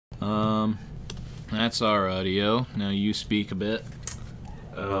That's our audio. Now you speak a bit.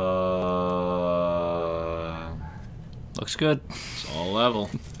 Looks good. It's all level.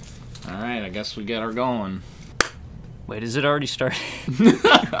 Alright, I guess we get her going. Wait, is it already started?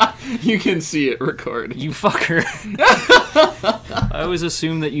 You can see it recording. You fucker. I always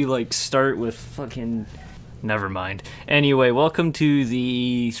assume that you, like, start with fucking... Never mind. Anyway, welcome to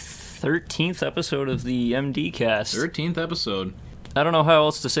the 13th episode of the MD cast. 13th episode. I don't know how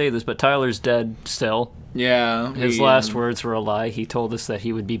else to say this, but Tyler's dead still. Yeah. His last words were a lie. He told us that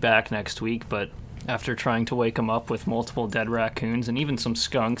he would be back next week, but after trying to wake him up with multiple dead raccoons and even some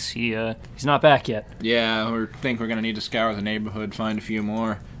skunks, he's not back yet. Yeah, we think we're gonna need to scour the neighborhood, find a few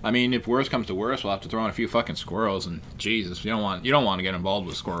more. I mean, if worse comes to worse, we'll have to throw in a few fucking squirrels, and Jesus, you don't want to get involved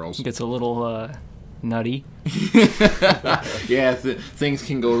with squirrels. It gets a little nutty. Yeah, things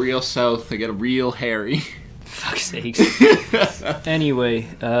can go real south. They get real hairy. Fuck's sakes. Anyway,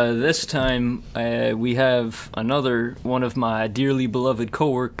 this time we have another one of my dearly beloved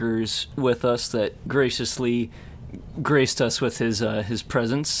coworkers with us that graciously graced us with his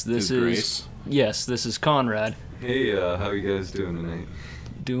presence. This is Conrad. Hey, how you guys doing tonight?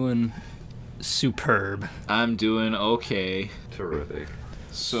 Doing superb. I'm doing okay. Terrific.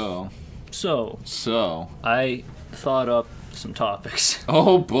 So I thought up some topics.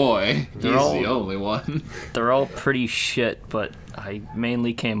 Oh boy, he's the only one. They're all pretty shit, but I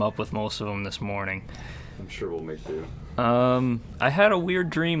mainly came up with most of them this morning. I'm sure we'll make do. I had a weird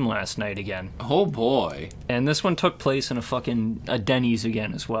dream last night again. Oh boy. And this one took place in a Denny's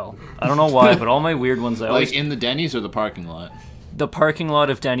again as well. I don't know why, but all my weird ones like in the Denny's or the parking lot? The parking lot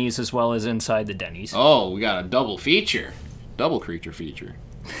of Denny's as well as inside the Denny's. Oh, we got a double creature feature.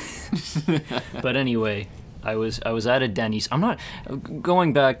 But anyway, I was at a Denny's. I'm not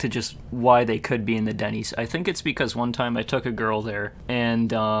going back to just why they could be in the Denny's. I think it's because one time I took a girl there, and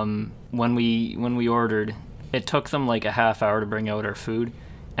when we ordered, it took them like a half hour to bring out our food,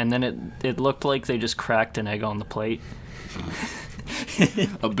 and then it looked like they just cracked an egg on the plate.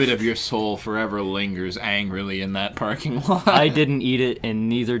 A bit of your soul forever lingers angrily in that parking lot. I didn't eat it, and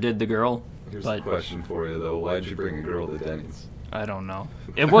neither did the girl. Here's a question for you though: why'd you bring a girl to Denny's? I don't know.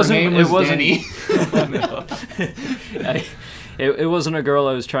 It wasn't Denny. It wasn't a girl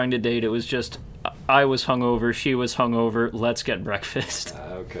I was trying to date. It was just I was hungover, she was hungover. Let's get breakfast.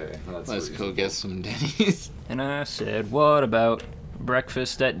 Okay. Let's go get some Denny's. And I said, "What about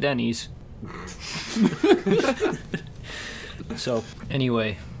breakfast at Denny's?" So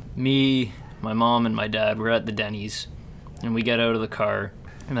anyway, me, my mom, and my dad were at the Denny's, and we get out of the car,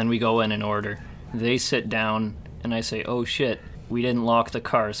 and then we go in and order. They sit down, and I say, "Oh shit. We didn't lock the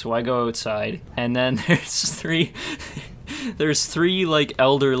car," so I go outside, and then there's three like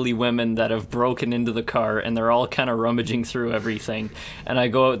elderly women that have broken into the car, and they're all kind of rummaging through everything. And I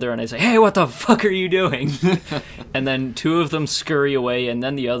go out there and I say, "Hey, what the fuck are you doing?" And then two of them scurry away, and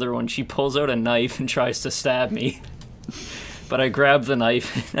then the other one, she pulls out a knife and tries to stab me. But I grab the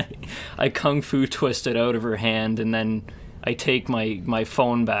knife and I kung fu twist it out of her hand, and then I take my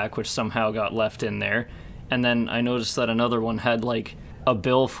phone back, which somehow got left in there. And then I noticed that another one had, like, a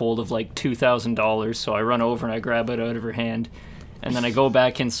billfold of, like, $2,000, so I run over and I grab it out of her hand. And then I go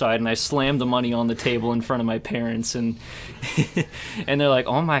back inside and I slam the money on the table in front of my parents, and and they're like,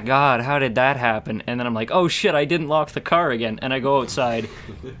 "Oh my god, how did that happen?" And then I'm like, "Oh shit, I didn't lock the car again." And I go outside,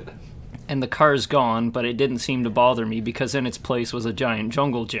 and the car's gone, but it didn't seem to bother me because in its place was a giant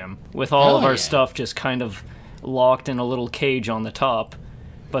jungle gym with all of our stuff just kind of locked in a little cage on the top.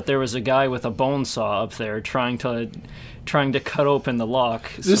 But there was a guy with a bone saw up there trying to cut open the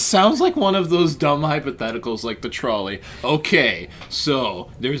lock. This sounds like one of those dumb hypotheticals like the trolley. Okay, so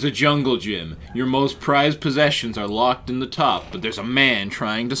there's a jungle gym. Your most prized possessions are locked in the top, but there's a man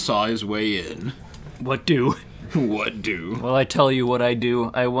trying to saw his way in. What do? What do? Well, I tell you what I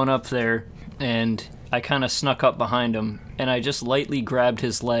do. I went up there, and I kind of snuck up behind him, and I just lightly grabbed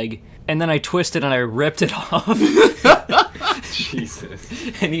his leg, and then I twisted and I ripped it off.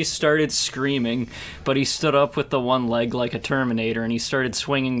 Jesus. And he started screaming, but he stood up with the one leg like a Terminator, and he started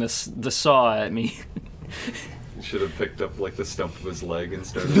swinging the saw at me. You should have picked up like the stump of his leg and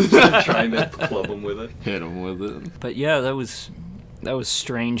started trying to club him with it. Hit him with it. But yeah, that was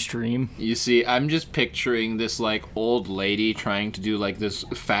strange dream. You see, I'm just picturing this, like, old lady trying to do, like, this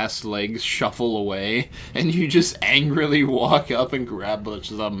fast leg shuffle away, and you just angrily walk up and grab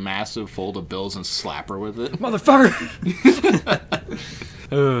just a massive fold of bills and slap her with it. Motherfucker!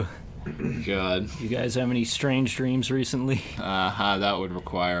 God. You guys have any strange dreams recently? That would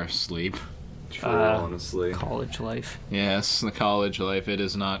require sleep. True, honestly. College life. Yes, the college life, it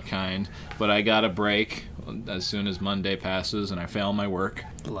is not kind. But I got a break as soon as Monday passes and I fail my work.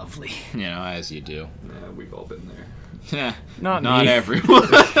 Lovely. You know, as you do. Yeah, we've all been there. Yeah, Not not me. everyone.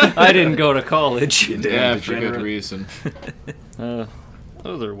 I didn't go to college. Yeah, for good reason.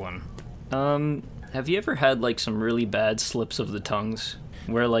 Other one. Have you ever had like some really bad slips of the tongues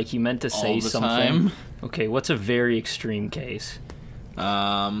where like you meant to say All the something? time? Okay, what's a very extreme case?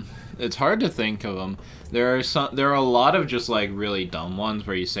 It's hard to think of them. There are a lot of just like really dumb ones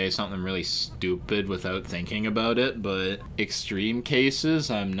where you say something really stupid without thinking about it, but extreme cases,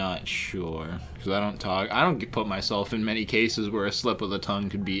 I'm not sure. Because I don't put myself in many cases where a slip of the tongue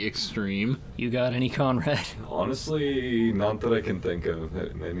could be extreme. You got any, Conrad? Honestly, not that I can think of.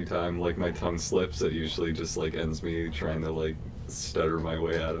 Anytime like my tongue slips, it usually just like ends me trying to like stutter my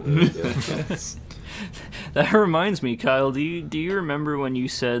way out of it. Yeah. That reminds me, Kyle, do you remember when you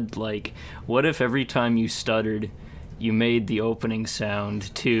said, like, what if every time you stuttered, you made the opening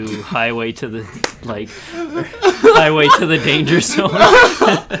sound to Highway to the, like, Highway to the Danger Zone?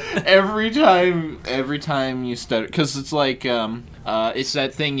 every time you stutter, because it's like, it's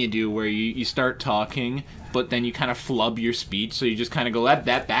that thing you do where you start talking, but then you kind of flub your speech, so you just kind of go, that.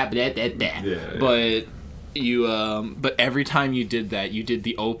 Yeah. But every time you did that, you did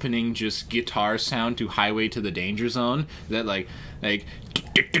the opening just guitar sound to Highway to the Danger Zone. That like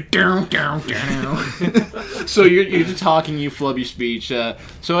so you're talking, you flub your speech.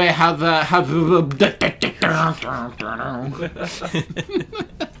 So I have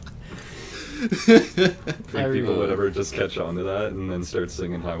Think people would ever just catch on to that and then start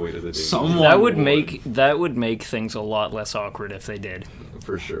singing Highway to the Danger Zone. That would make things a lot less awkward if they did.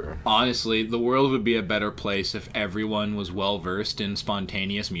 For sure. Honestly, the world would be a better place if everyone was well versed in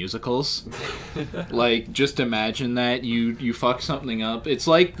spontaneous musicals. Like, just imagine that you fuck something up. It's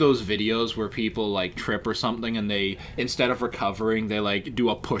like those videos where people like trip or something, and they, instead of recovering, they like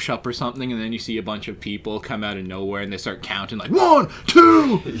do a push up or something, and then you see a bunch of people come out of nowhere and they start counting like 1,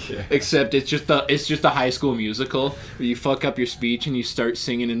 2. Yeah. Except it's just a High School Musical where you fuck up your speech and you start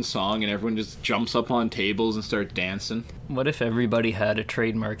singing in song, and everyone just jumps up on tables and starts dancing. What if everybody had a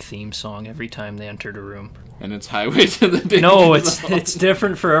trademark theme song every time they entered a room? And it's Highway to the Danger No, Zone. it's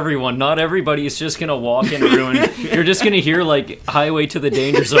different for everyone. Not everybody is just gonna walk in a room and you're just gonna hear like Highway to the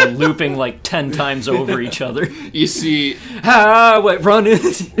Danger Zone looping like 10 times over each other. You see, Run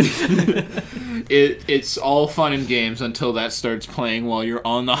it's all fun and games until that starts playing while you're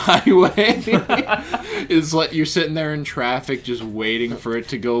on the highway. It's like you're sitting there in traffic just waiting for it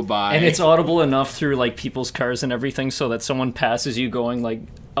to go by. And it's audible enough through like people's cars and everything so that someone passes you going like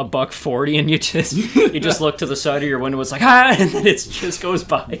 $140 and you just look to the side of your window, it's like and then it just goes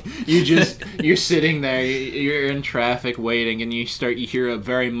by. You're sitting there, you're in traffic waiting, and you hear a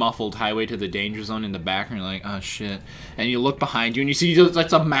very muffled Highway to the Danger Zone in the background. You're like, oh shit, and you look behind you and you see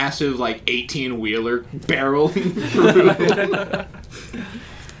that's a massive like 18-wheeler barreling through.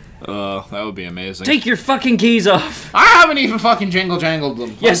 That would be amazing. Take your fucking keys off. I haven't even fucking jingle-jangled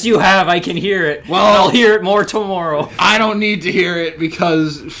them. Yes, you have. I can hear it. Well, I'll hear it more tomorrow. I don't need to hear it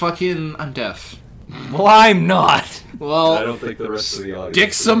because fucking I'm deaf. Well, I'm not. Well, I don't think the rest of the audience.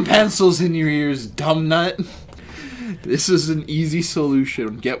 stick some pencils in your ears, dumb nut. This is an easy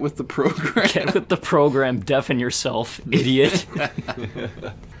solution. Get with the program. Get with the program. Deafen yourself, idiot.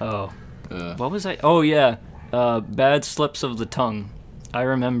 Oh. What was I? Oh, yeah. Bad slips of the tongue. I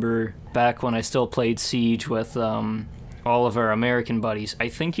remember back when I still played Siege with all of our American buddies. I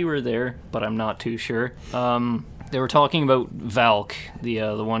think you were there, but I'm not too sure. They were talking about Valk,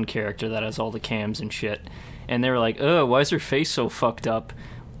 the one character that has all the cams and shit. And they were like, why is her face so fucked up?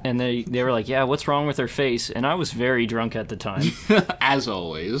 And they were like, yeah, what's wrong with her face? And I was very drunk at the time. As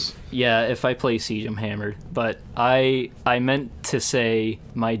always. Yeah, if I play Siege, I'm hammered. But I meant to say,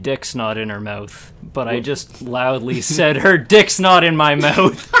 my dick's not in her mouth. But I just loudly said, her dick's not in my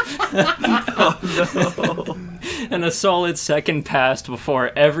mouth. Oh, no. And a solid second passed before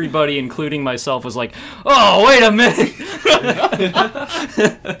everybody, including myself, was like, oh, wait a minute.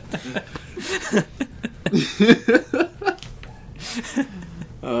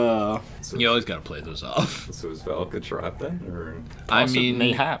 You always gotta play those off. So is Valk a trap then, or? I mean,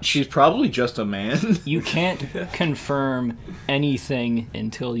 mayhaps. She's probably just a man. You can't confirm anything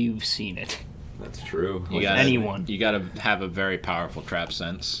until you've seen it. That's true. You gotta, anyone. You gotta have a very powerful trap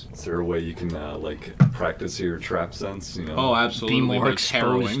sense. Is there a way you can like practice your trap sense? You know? Oh, absolutely. Be more but it's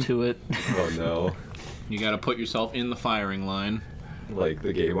exposed harrowing. to it. Oh no. You gotta put yourself in the firing line. Like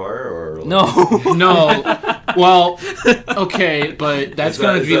the gay bar, or like... No. Well, okay, but that's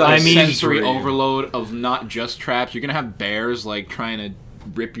gonna be like I sensory mean, overload of not just traps. You're gonna have bears like trying to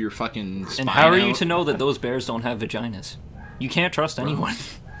rip your fucking spine And how are you out. to know that those bears don't have vaginas? You can't trust anyone.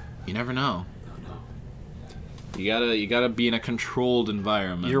 You never know. You gotta be in a controlled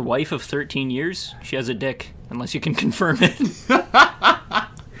environment. Your wife of 13 years, she has a dick, unless you can confirm it.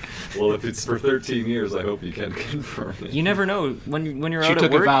 Well, if it's for 13 years, I hope you can confirm it. You never know when you're She out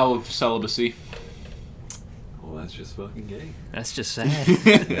took at work. a vow of celibacy. Well, that's just fucking gay. That's just sad.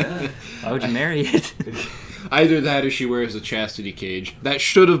 Yeah. Why would you marry it? Either that or she wears a chastity cage. That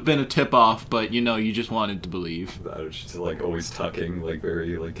should have been a tip-off, but, you just wanted to believe. That was just, like, always tucking, like,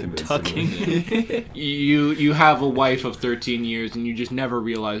 very, like, convincingly. Tucking. You have a wife of 13 years, and you just never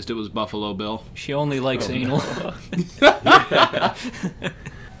realized it was Buffalo Bill. She only likes anal.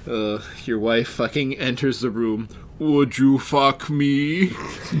 Your wife fucking enters the room. Would you fuck me?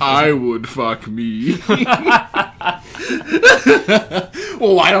 I would fuck me.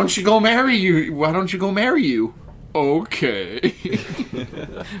 Well, why don't you go marry you? Why don't you go marry you? Okay.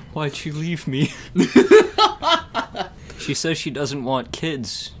 Why'd she leave me? She says she doesn't want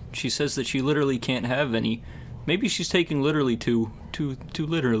kids. She says that she literally can't have any. Maybe she's taking literally too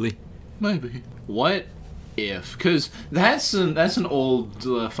literally. Maybe. What if? Because that's an old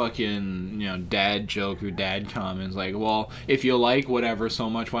fucking dad joke or dad comments. Like, well, if you like whatever so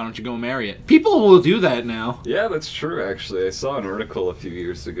much, why don't you go marry it? People will do that now. Yeah, that's true, actually. I saw an article a few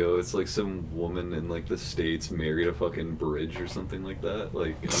years ago. It's like some woman in, like, the States married a fucking bridge or something like that.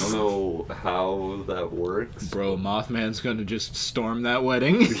 Like, I don't know how that works. Bro, Mothman's gonna just storm that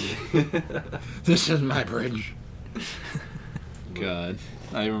wedding. This is my bridge. God.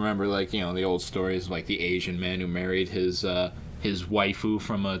 I remember, the old stories, like the Asian man who married his waifu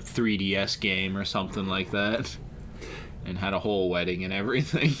from a 3DS game or something like that. And had a whole wedding and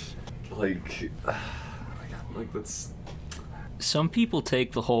everything. Like, that's... Some people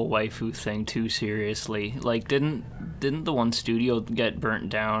take the whole waifu thing too seriously. Like, didn't the one studio get burnt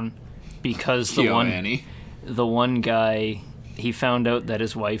down because the one guy, he found out that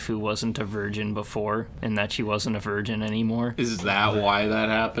his waifu wasn't a virgin before and that she wasn't a virgin anymore? Is that why that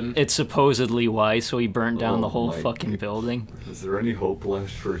happened? It's supposedly why, so he burnt down the whole my fucking building. Is there any hope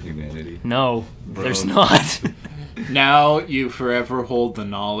left for humanity? No, Bro. there's not. Now you forever hold the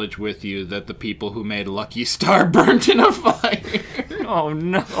knowledge with you that the people who made Lucky Star burnt in a fire. Oh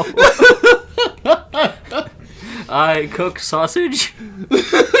no. I cook sausage?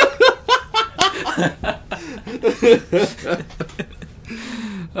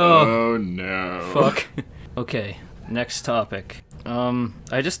 Oh no. Fuck. Okay, next topic.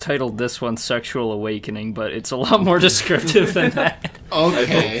 I just titled this one Sexual Awakening, but it's a lot more descriptive than that.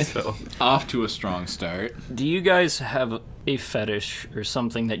 Okay. I hope so. Off to a strong start. Do you guys have a fetish or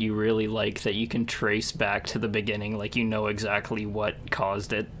something that you really like that you can trace back to the beginning, like you know exactly what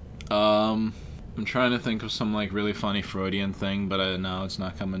caused it? I'm trying to think of some really funny Freudian thing, but no, it's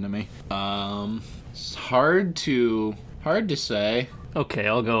not coming to me. It's hard to say. Okay,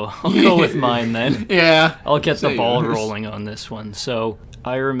 I'll go with mine then. Yeah. I'll get the Say ball yours. rolling on this one. So,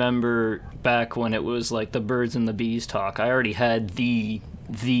 I remember back when it was like the birds and the bees talk. I already had the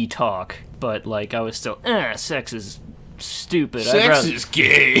talk, but I was still, sex is stupid. Sex is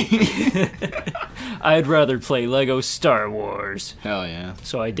gay. I'd rather play Lego Star Wars. Hell yeah.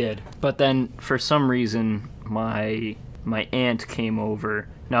 So I did. But then, for some reason, my aunt came over.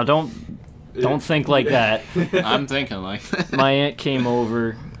 Now, don't think like that. I'm thinking like that. My aunt came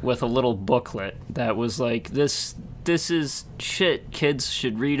over with a little booklet that was like, this is shit kids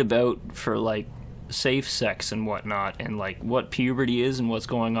should read about for safe sex and whatnot, and what puberty is and what's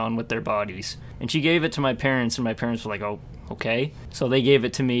going on with their bodies. And she gave it to my parents, and my parents were like, oh, okay. So they gave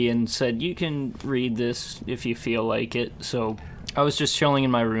it to me and said, you can read this if you feel like it. So I was just chilling in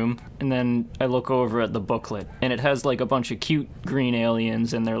my room, and then I look over at the booklet, and it has a bunch of cute green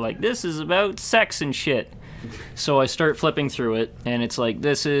aliens, and they're like, this is about sex and shit. So I start flipping through it, and it's like,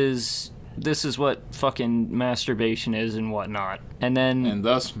 this is what fucking masturbation is and whatnot. And then... And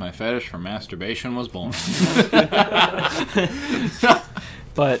thus, my fetish for masturbation was born.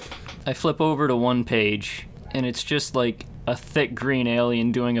 But I flip over to one page, and it's just a thick green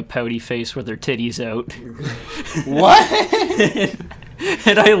alien doing a pouty face with her titties out. What?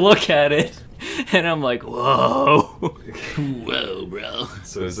 And I look at it, and I'm like, whoa. Whoa, bro.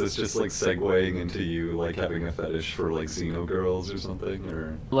 So is this just segueing into you having a fetish for xenogirls or something,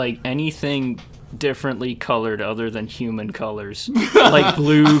 or Anything differently colored other than human colors,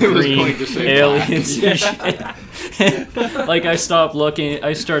 blue, green, going to say aliens and shit. I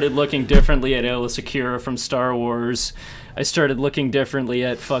started looking differently at Aayla Secura from Star Wars. I started looking differently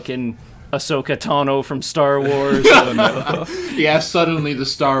at fucking Ahsoka Tano from Star Wars. Oh no. Yeah, suddenly the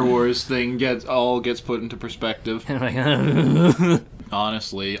Star Wars thing gets put into perspective. And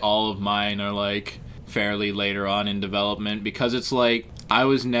Honestly, all of mine are fairly later on in development, because it's I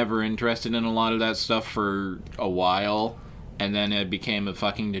was never interested in a lot of that stuff for a while, and then it became a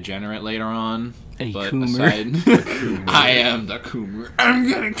fucking degenerate later on. A But coomer. aside, I am the coomer. I'm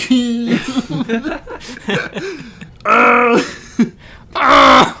gonna kill.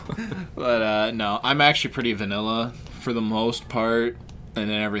 But no, I'm actually pretty vanilla for the most part, and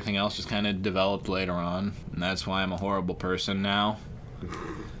then everything else just kind of developed later on, and that's why I'm a horrible person now.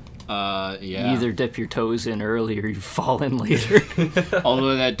 Yeah. You either dip your toes in early or you fall in later.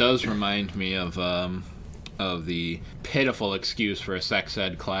 Although that does remind me of the pitiful excuse for a sex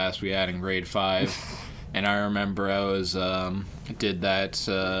ed class we had in grade 5. And I remember I was, did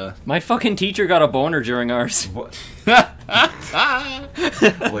that, My fucking teacher got a boner during ours. What? Like,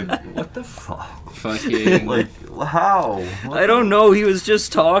 what the fuck? fucking... Like, how? What I don't know, he was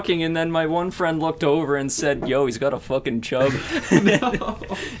just talking, and then my one friend looked over and said, yo, he's got a fucking chub. No.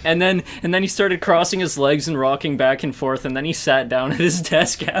 and then he started crossing his legs and rocking back and forth, and then he sat down at his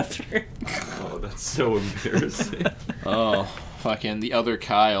desk after. Oh, that's so embarrassing. Oh, fucking the other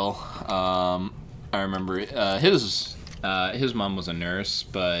Kyle, I remember, his mom was a nurse,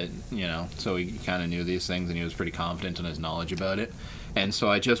 but, you know, so he kind of knew these things, and he was pretty confident in his knowledge about it. And so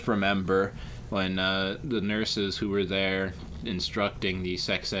I just remember when the nurses who were there instructing the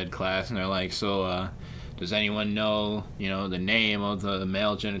sex ed class, and they're like, so, does anyone know, you know, the name of the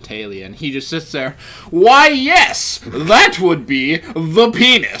male genitalia? And he just sits there, why, yes, that would be the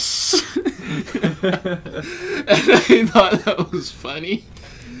penis. And I thought that was funny.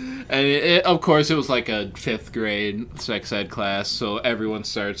 And of course, it was like a 5th grade sex ed class, so everyone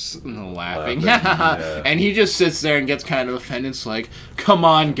starts laughing. Yeah. And he just sits there and gets kind of offended. It's like, come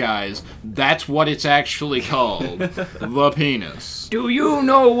on, guys, that's what it's actually called. The penis. Do you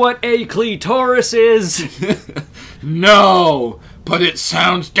know what a clitoris is? No, but it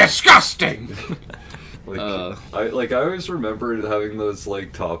sounds disgusting. Like, I always remembered having those,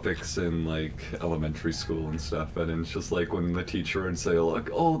 like, topics in, like, elementary school and stuff, and it's just, like, when the teacher would say, like,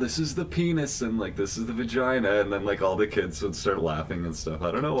 oh, this is the penis, and, like, this is the vagina, and then, like, all the kids would start laughing and stuff.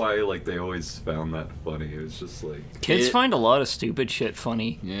 I don't know why, like, they always found that funny. It was just, like... Kids find a lot of stupid shit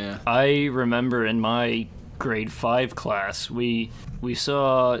funny. Yeah. I remember in my grade 5 class, we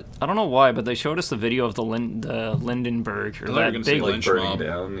saw, I don't know why, but they showed us the video of the Lindenberg, or that big, like, lynch burning mob.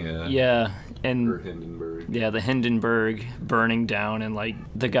 down, yeah. yeah, and Or Hindenburg. yeah, the Hindenburg burning down, and like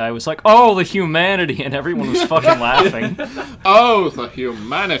the guy was like, "Oh, the humanity," and everyone was fucking laughing. Oh, the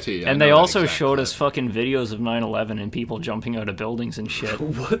humanity! And they also showed us fucking videos of 9/11 and people jumping out of buildings and shit.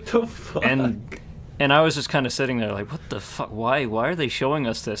 What the fuck? And I was just kind of sitting there like, what the fuck? Why are they showing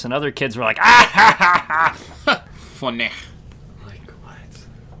us this? And other kids were like, ah ha ha ha. Funny. Like, what?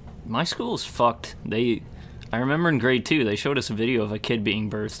 My school's fucked. I remember in grade 2 they showed us a video of a kid being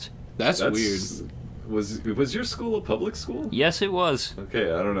birthed. That's weird. Was your school a public school? Yes, it was.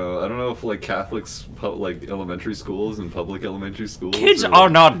 Okay, I don't know if like Catholics like elementary schools and public elementary schools. Kids or, are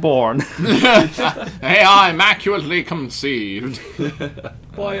not born. They are immaculately conceived.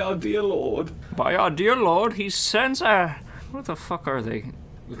 By our dear Lord. By our dear Lord, he sends a... What the fuck are they?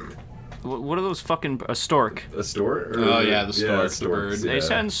 What are those fucking... A stork. A stork? Oh, yeah, the stork, storks, the bird. yeah. They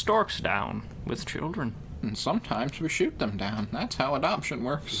send storks down with children. And sometimes we shoot them down. That's how adoption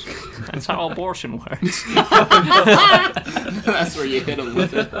works. That's how abortion works. That's where you hit them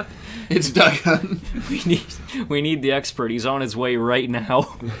with it. It's Duggan. We need the expert. He's on his way right now.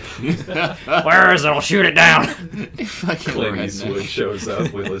 Where is it? I'll shoot it down. Fucking Clint redneck. Eastwood shows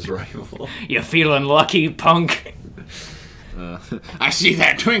up with his rifle. You feeling lucky, punk? I see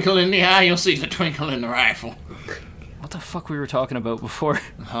that twinkle in the eye, you'll see the twinkle in the rifle. What the fuck we were talking about before?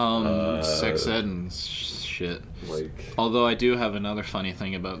 Sex ed and shit. Like, Although I do have another funny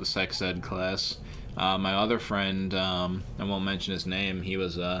thing about the sex ed class. My other friend, I won't mention his name, he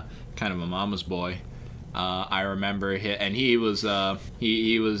was kind of a mama's boy. I remember he was a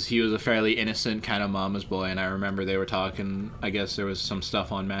fairly innocent kind of mama's boy, and I remember they were talking, I guess there was some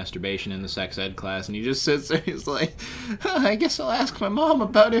stuff on masturbation in the sex ed class, and he just sits there, he's like, I guess I'll ask my mom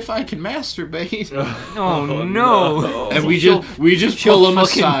about if I can masturbate. Oh no. And we just pull him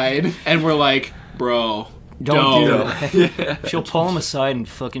aside, and we're like, bro, Don't do that. Yeah. She'll pull him aside and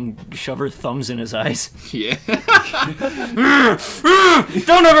fucking shove her thumbs in his eyes. Yeah.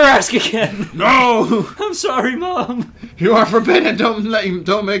 Don't ever ask again. No! I'm sorry, Mom. You are forbidden.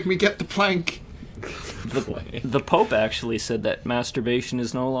 Don't make me get the plank. The Pope actually said that masturbation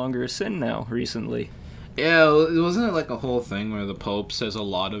is no longer a sin now, recently. Yeah, wasn't it like a whole thing where the Pope says a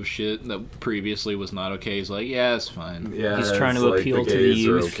lot of shit that previously was not okay? He's like, yeah, it's fine. yeah, He's trying it's to like appeal the to the gays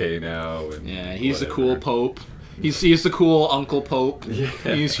youth. Are okay now. And Yeah, he's the whatever. cool Pope. He's the cool Uncle Pope. Yeah.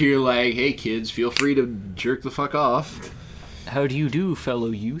 He's here like, hey kids, feel free to jerk the fuck off. How do you do,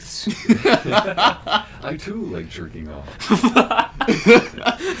 fellow youths? I too like jerking off.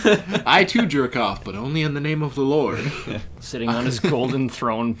 I too jerk off, but only in the name of the Lord. Sitting on his golden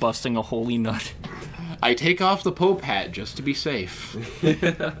throne, busting a holy nut. I take off the Pope hat just to be safe.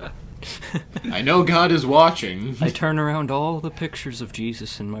 I know God is watching. I turn around all the pictures of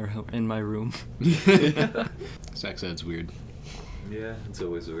Jesus in my room. Sex ed's weird. Yeah, it's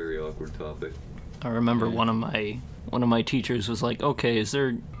always a very awkward topic. I remember one of my teachers was like, "Okay, is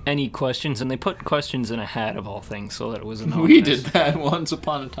there any questions?" And they put questions in a hat of all things, so that it was anonymous. We did that once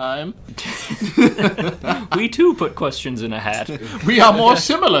upon a time. We too put questions in a hat. We are more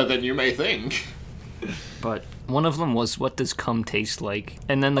similar than you may think. But one of them was, "What does cum taste like?"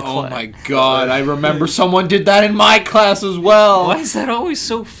 And then the Oh my god, I remember someone did that in my class as well. Why is that always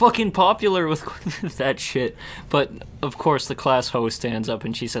so fucking popular with that shit? But, of course, the class host stands up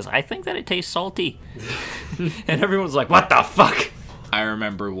and she says, "I think that it tastes salty." And everyone's like, "What the fuck?" I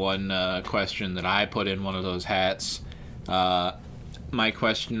remember one question that I put in one of those hats. My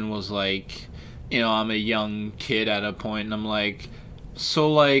question was like, I'm a young kid at a point, and I'm like,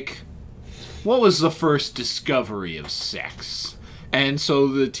 so like, what was the first discovery of sex? And so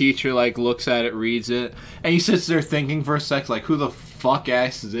the teacher, like, looks at it, reads it, and he sits there thinking for a sec, like, who the fuck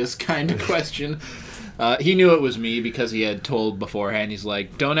asks this kind of question? He knew it was me because he had told beforehand. He's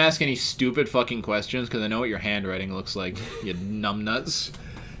like, don't ask any stupid fucking questions because I know what your handwriting looks like, you numbnuts.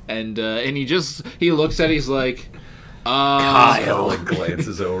 And he looks at it, he's like, Kyle. Like,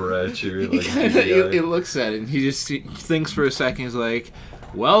 glances over at you. Like, he looks at it, and he just thinks for a second, he's like,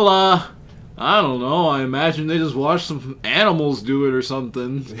 well, I don't know, I imagine they just watch some animals do it or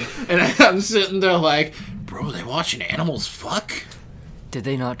something. And I'm sitting there like, bro, they watching animals fuck? Did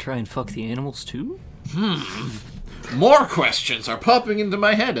they not try and fuck the animals too? More questions are popping into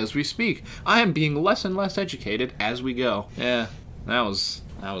my head as we speak. I am being less and less educated as we go. Yeah, that was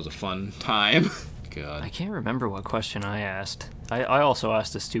a fun time. God. I can't remember what question I asked. I also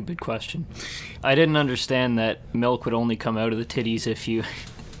asked a stupid question. I didn't understand that milk would only come out of the titties if you...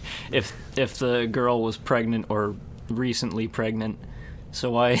 if the girl was pregnant or recently pregnant.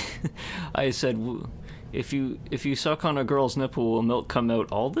 So I said, if you suck on a girl's nipple, will milk come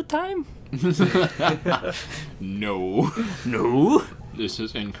out all the time? No. No? This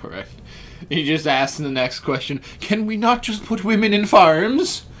is incorrect. He just asked in the next question, can we not just put women in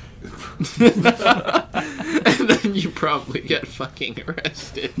farms? And then you probably get fucking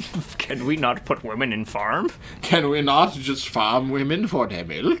arrested. Can we not put women in farm? Can we not just farm women for their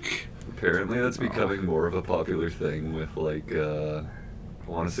milk? Apparently that's becoming more of a popular thing with, like, I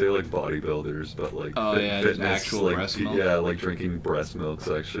want to say, like, bodybuilders, but, like, fitness, actual like, breast milk? yeah, like, drinking breast milk's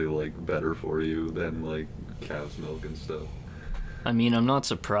actually, like, better for you than, like, cow's milk and stuff. I mean, I'm not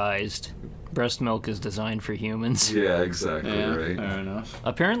surprised. Breast milk is designed for humans. Yeah, exactly, Yeah, right? fair enough.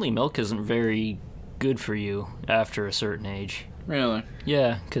 Apparently milk isn't very good for you after a certain age. Really?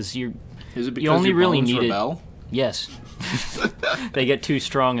 Yeah, because Is it because you only your really bones need rebel? it. Yes. They get too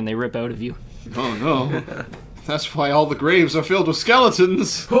strong and they rip out of you. Oh no. That's why all the graves are filled with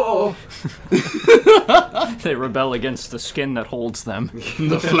skeletons. Oh! They rebel against the skin that holds them.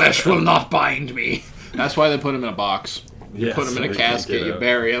 The flesh will not bind me. That's why they put him in a box. You Yeah, put him so in a they can't casket, get you out.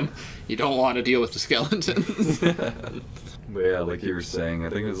 bury him. You don't want to deal with the skeletons. But yeah, like you were saying, I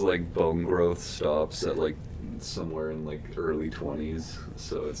think it's like bone growth stops at like somewhere in like early 20s,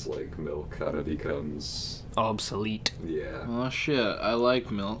 so it's like milk kind of becomes Obsolete. yeah. Oh shit, I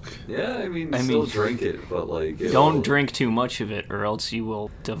like milk. Yeah, I mean, still drink it, but like Don't drink too much of it or else you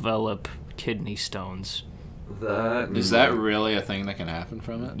will develop kidney stones. that. Is that really a thing that can happen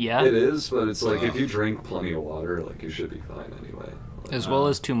from it? Yeah? It is, but it's like if you drink plenty of water, like you should be fine anyway. Like, As well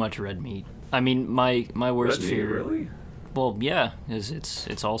as too much red meat. I mean, my worst red meat, fear... really? Well, yeah, is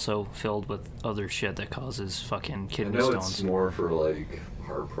it's also filled with other shit that causes fucking I kidney know stones. it's more for like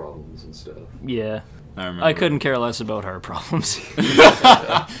heart problems and stuff. Yeah. I remember. I couldn't care less about heart problems.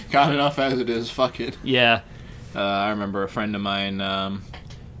 Got enough as it is, fuck it. Yeah. I remember a friend of mine,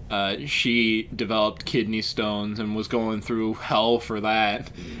 she developed kidney stones and was going through hell for that.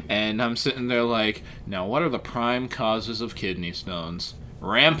 And I'm sitting there like, now what are the prime causes of kidney stones?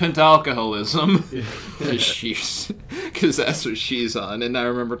 Rampant alcoholism. Because that's what she's on. And I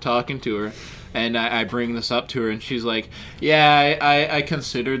remember talking to her, and I bring this up to her, and she's like, yeah, I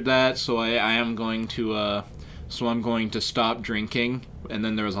considered that, so I'm going to stop drinking. And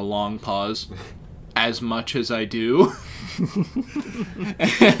then there was a long pause. As much as I do.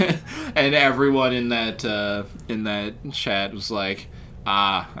 And everyone in that chat was like,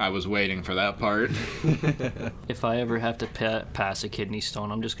 I was waiting for that part. If I ever have to pass a kidney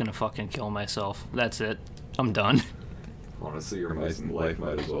stone, I'm just gonna fucking kill myself. That's it. I'm done. Honestly, your life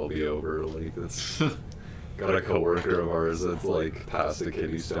might as well be over. Like, that's... Got a coworker of ours that's, like, passed a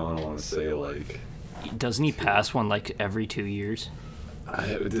kidney stone, I want to say, like... Doesn't he pass one, like, every 2 years?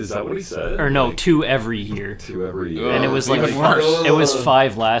 Is that what he said? Or no, like, 2 every year. 2 every year. And it was like even worse. it was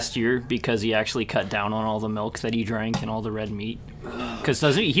 5 last year because he actually cut down on all the milk that he drank and all the red meat. Because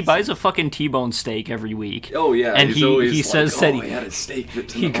doesn't he buys a fucking T-bone steak every week? Oh yeah, and he like, says that I had a steak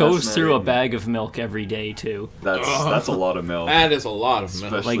he goes through a bag of milk every day too. That's a lot of milk. That is a lot of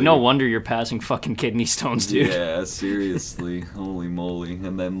milk. Like, no wonder you're passing fucking kidney stones, dude. Yeah, seriously. Holy moly.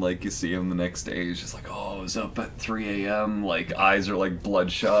 And then, like, you see him the next day, he's just like, oh, I was up at 3 a.m., like, eyes are, like,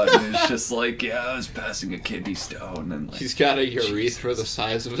 bloodshot, and it's just like, yeah, I was passing a kidney stone, and, like... He's got a urethra the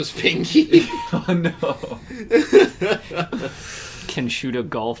size of his pinky. Oh, no. Can shoot a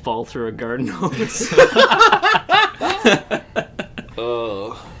golf ball through a garden hose.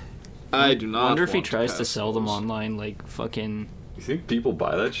 Oh. I do not I wonder if he want tries to pass sell them those. online, like, fucking... You think people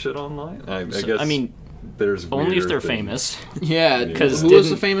buy that shit online? I guess... I mean, there's only if weirder they're things. famous. Yeah, Because who was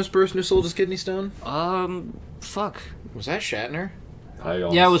the famous person who sold his kidney stone? Fuck. Was that Shatner?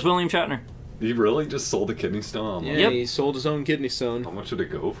 Yeah, it was William Shatner. He really just sold a kidney stone online? Yeah, Yep. he sold his own kidney How stone. much did it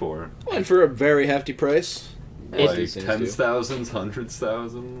go for? And for a very hefty price. Like, These things tens do. thousands, hundreds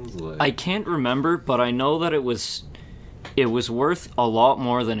thousands? Like... I can't remember, but I know that it was worth a lot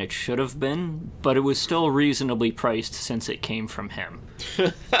more than it should have been, but it was still reasonably priced since it came from him.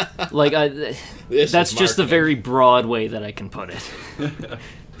 Like, This that's is just a marketing. very broad way that I can put it.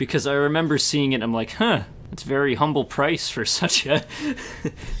 Because I remember seeing it and I'm like, huh, it's a very humble price for such a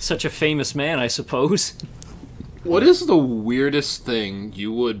famous man, I suppose. What is the weirdest thing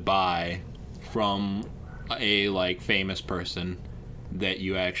you would buy from a, like, famous person that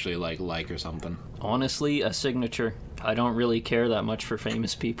you actually like or something? Honestly, a signature. I don't really care that much for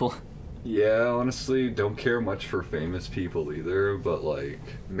famous people. Yeah, honestly, don't care much for famous people either, but, like,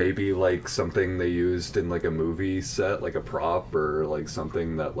 maybe, like, something they used in, like, a movie set, like a prop, or, like,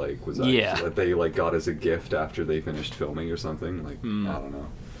 something that, like, was actually, Yeah. that they, like, got as a gift after they finished filming or something, like, I don't know.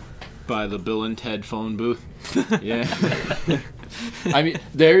 By the Bill and Ted phone booth. Yeah. I mean,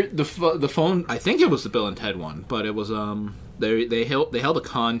 the phone. I think it was the Bill and Ted one, but it was they held a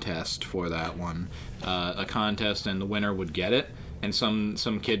contest for that one, a contest, and the winner would get it. And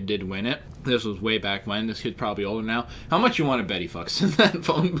some kid did win it. This was way back when. This kid's probably older now. How much you want to bet he fucks in that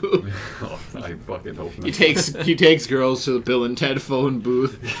phone booth? Oh, I fucking hope not. He takes girls to the Bill and Ted phone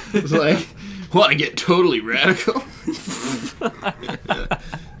booth. It's like, want to get totally radical?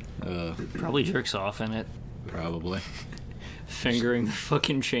 Probably jerks off in it. Probably. Fingering the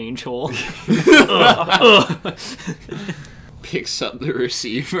fucking change hole. Picks up the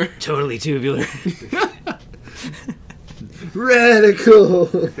receiver. Totally tubular. Radical.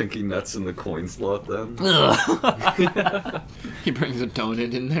 Thinking nuts in the coin slot then. He brings a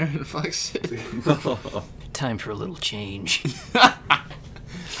donut in there and fucks it. Time for a little change. I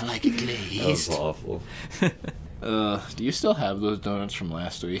like it That was glazed. awful. Do you still have those donuts from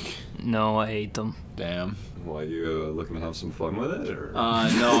last week? No, I ate them. Damn. Why, you looking to have some fun with it, or? No,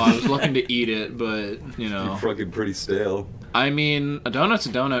 I was looking to eat it, but, you know. You're fucking pretty stale. I mean, a donut's a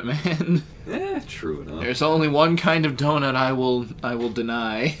donut, man. True enough. There's only one kind of donut I will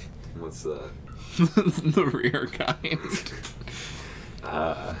deny. What's that? The rear kind.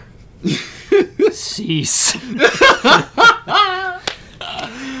 Cease.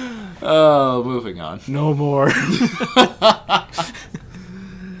 Oh, moving on. No more.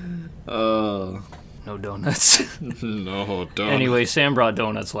 No donuts. No donut. Anyway, Sam brought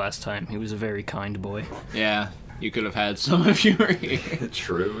donuts last time. He was a very kind boy. Yeah, you could have had some if you were here.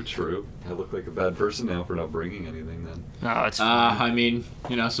 True. I look like a bad person now for not bringing anything then. Oh, it's fine. I mean,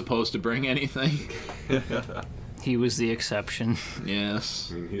 you're not supposed to bring anything. He was the exception. Yes.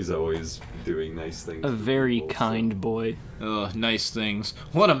 I mean, he's always doing nice things. A for very people, so- kind boy. Nice things.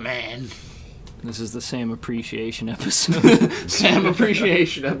 What a man. This is the Sam Appreciation episode. Sam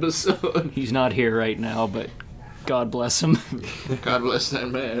Appreciation episode. He's not here right now, but God bless him. God bless that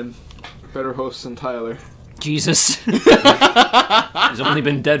man. Better host than Tyler. Jesus. He's only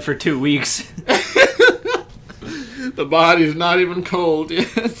been dead for 2 weeks. The body's not even cold yet.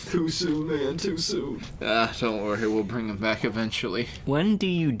 Too soon, man, too soon. Don't worry, we'll bring him back eventually. When do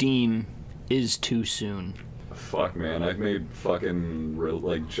you deem is too soon? Fuck, man, I've made fucking real,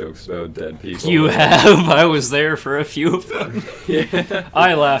 like, jokes about dead people. You have. I was there for a few of them. Yeah.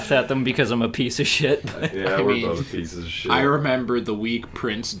 I laughed at them because I'm a piece of shit. Yeah, I we're mean, both pieces of shit. I remember the week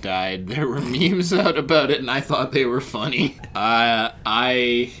Prince died. There were memes out about it, and I thought they were funny.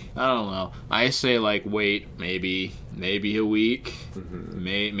 I don't know. I say like wait maybe a week,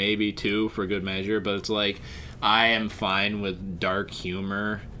 maybe 2 for good measure. But it's like I am fine with dark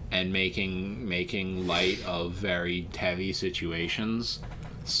humor and making light of very heavy situations.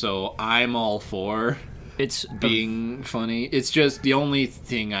 So I'm all for It's being funny. It's just the only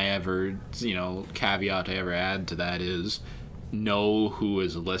thing I ever, caveat I ever add to that is know who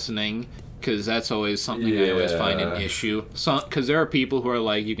is listening. Because that's always something I always find an issue. Because there are people who are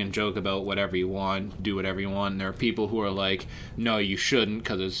like, you can joke about whatever you want, do whatever you want. And there are people who are like, no, you shouldn't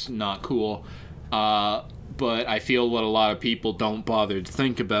because it's not cool. But I feel what a lot of people don't bother to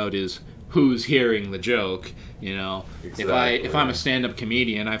think about is who's hearing the joke. Exactly. If I'm a stand-up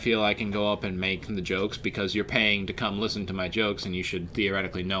comedian, I feel I can go up and make the jokes because you're paying to come listen to my jokes, and you should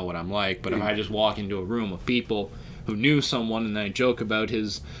theoretically know what I'm like. But if I just walk into a room of people who knew someone and then I joke about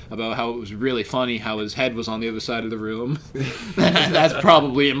how it was really funny how his head was on the other side of the room, that's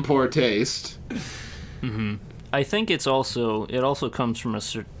probably in poor taste. Mm-hmm. I think it also comes from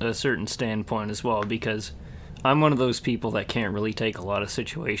a certain standpoint as well, because I'm one of those people that can't really take a lot of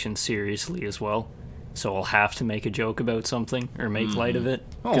situations seriously as well. So I'll have to make a joke about something or make light of it,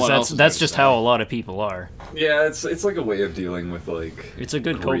 because that's just how a lot of people are. Yeah, it's like a way of dealing with it's a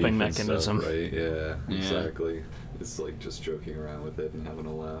good coping mechanism, stuff, right? Yeah, exactly. It's like just joking around with it and having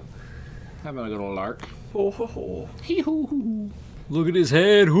a laugh. Having a little lark. Ho ho ho. Hee hoo hoo. Look at his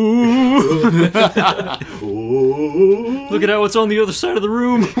head. Look at how it's on the other side of the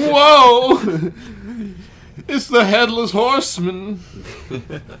room. Whoa! It's the headless horseman.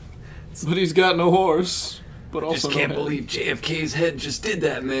 But he's got no horse. But also just can't believe JFK's head just did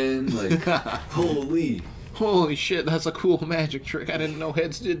that, man. Like, holy. Holy shit, that's a cool magic trick. I didn't know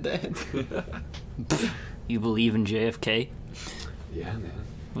heads did that. You believe in JFK? Yeah, man.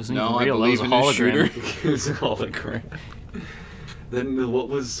 Wasn't even real. That was a hologram. It was a hologram. Then what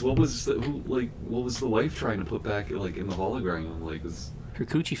was the wife trying to put back like in the hologram? Like, her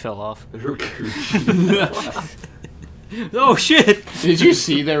coochie fell off. Her coochie. Oh shit! Did you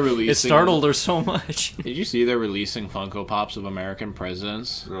see they're releasing? It startled her so much. Did you see they're releasing Funko Pops of American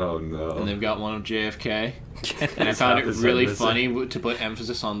presidents? Oh no! And they've got one of JFK. And I found it really funny to put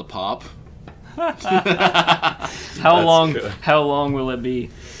emphasis on the pop. How long will it be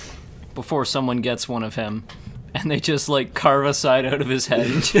before someone gets one of him and they just like carve a side out of his head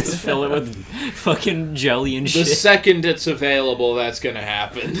and just fill it with fucking jelly and shit? The second it's available, that's gonna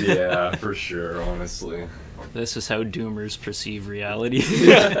happen. Yeah, for sure, honestly. This is how doomers perceive reality.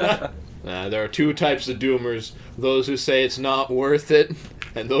 There are two types of doomers: those who say it's not worth it,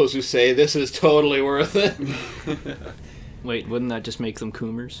 and those who say this is totally worth it. Wait, wouldn't that just make them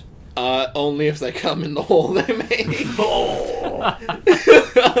coomers? Only if they come in the hole they make. Oh.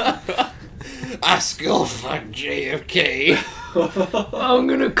 I still fuck JFK. I'm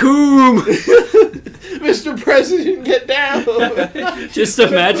gonna coom. Mr. President, get down. Just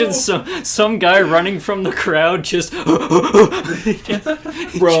imagine some guy running from the crowd just...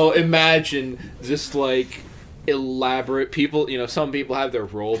 Bro, imagine just like elaborate people, some people have their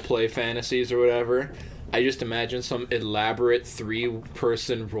role play fantasies or whatever. I just imagine some elaborate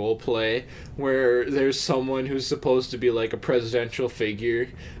 3-person role play where there's someone who's supposed to be like a presidential figure,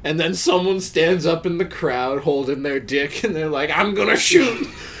 and then someone stands up in the crowd holding their dick, and they're like, I'm gonna shoot!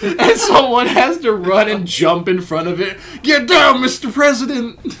 And someone has to run and jump in front of it. Get down, Mr.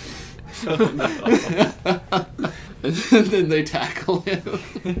 President! And then they tackle him.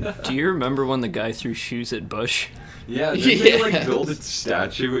 Do you remember when the guy threw shoes at Bush? Yeah, did they like build a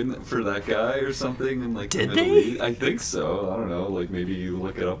statue for that guy or something in like the Middle East? I think so. I don't know. Like maybe you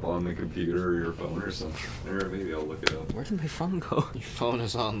look it up on the computer or your phone or something. Or maybe I'll look it up. Where did my phone go? Your phone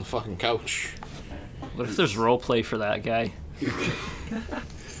is on the fucking couch. What if there's roleplay for that guy?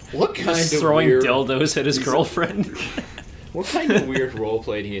 What kind Just of throwing weird... dildos at his girlfriend? What kind of weird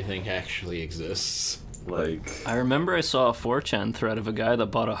roleplay do you think actually exists? Like, I remember I saw a 4chan thread of a guy that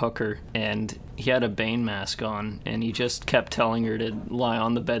bought a hooker, and he had a Bane mask on, and he just kept telling her to lie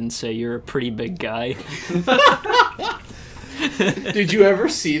on the bed and say, "You're a pretty big guy." Did you ever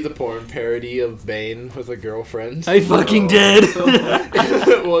see the porn parody of Bane with a girlfriend? I fucking did!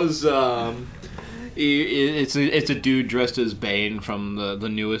 It was, it's a dude dressed as Bane from the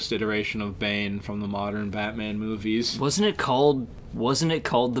newest iteration of Bane from the modern Batman movies. Wasn't it called The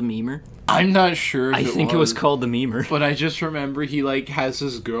Memer? I'm not sure if I think it was called The Memer. But I just remember he, like, has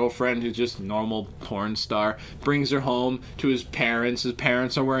his girlfriend who's just normal porn star, brings her home to his parents. His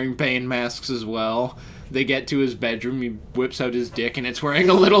parents are wearing Bane masks as well. They get to his bedroom, he whips out his dick, and it's wearing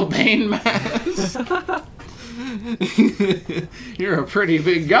a little Bane mask. You're a pretty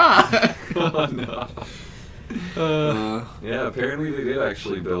big guy. oh no. Yeah, apparently they did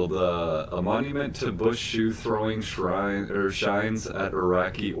actually build a monument to Bush shoe throwing shines at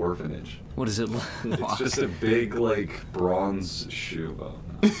Iraqi orphanage. What is it? It's just a big, like, bronze shoe.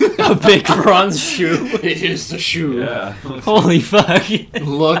 A big bronze shoe. It is the shoe. Yeah. Holy fuck.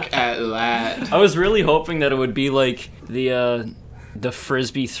 Look at that. I was really hoping that it would be like the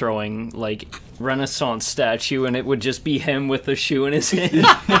frisbee throwing, like, Renaissance statue, and it would just be him with the shoe in his hand.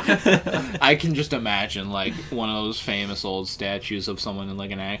 I can just imagine, like, one of those famous old statues of someone in,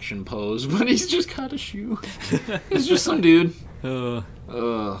 like, an action pose, but he's just got a shoe. He's just some dude.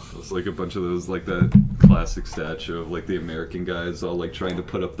 It's like a bunch of those, like that classic statue of like the American guys all like trying to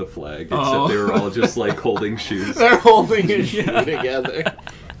put up the flag, except they were all just like holding shoes. They're holding a shoe together.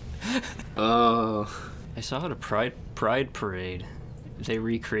 I saw at a pride parade. They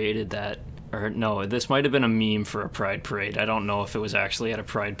recreated that. Or no, this might have been a meme for a pride parade. I don't know if it was actually at a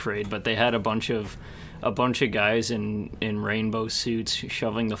pride parade, but they had a bunch of guys in rainbow suits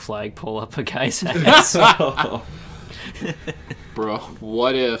shoving the flagpole up a guy's ass. Bro,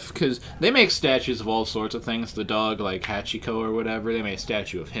 what if, because they make statues of all sorts of things, the dog, like Hachiko or whatever, they made a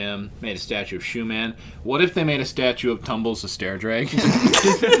statue of him, made a statue of Shoe Man. What if they made a statue of Tumbles the Stair Dragon?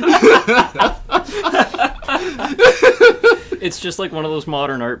 It's just like one of those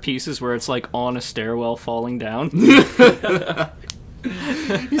modern art pieces where it's like on a stairwell falling down.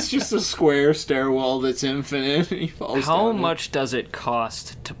 It's just a square stairwell that's infinite. He falls How down much does it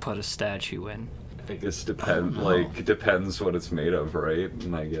cost to put a statue in? I guess depends what it's made of, right?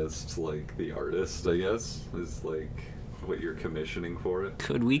 And I guess it's like the artist, I guess, is like what you're commissioning for it.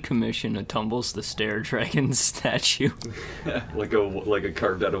 Could we commission a Tumbles the Stair Dragon statue? like a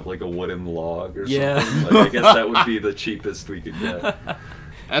carved out of like a wooden log or Yeah. something. Like, I guess that would be the cheapest we could get.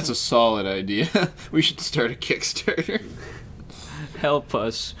 That's a solid idea. We should start a Kickstarter. Help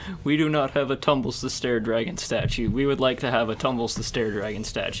us. We do not have a Tumbles the Stair Dragon statue. We would like to have a Tumbles the Stair Dragon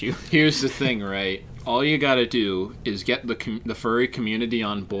statue. Here's the thing, right? All you gotta do is get the furry community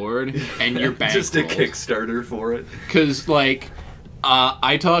on board, and you're bankrolled. Just a Kickstarter for it. Because, like,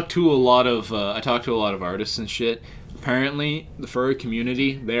 I talked to a lot of artists and shit. Apparently, the furry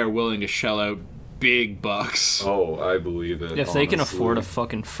community, they are willing to shell out big bucks. Oh, I believe it. If they can afford a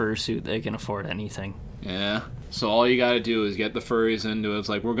fucking fursuit, they can afford anything. Yeah. So all you gotta do is get the furries into it. It's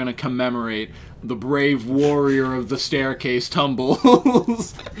like, we're gonna commemorate the brave warrior of the staircase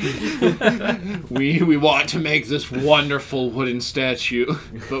tumbles. we want to make this wonderful wooden statue,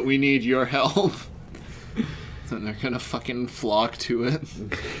 but we need your help. Then they're gonna fucking flock to it.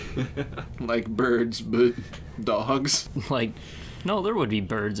 Like birds, but dogs. Like, no, there would be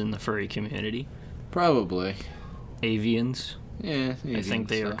birds in the furry community. Probably. Avians. Yeah, I think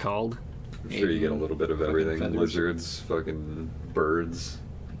they are called. I'm sure you get a little bit of everything. Feathers. Lizards, fucking birds.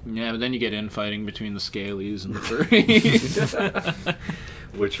 Yeah, but then you get infighting between the scalies and the furries.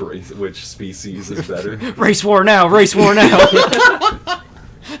 Which species is better? Race war now! Race war now!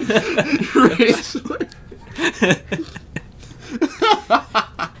 Race war.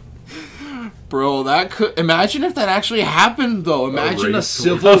 Bro, that could... Imagine if that actually happened, though. Imagine a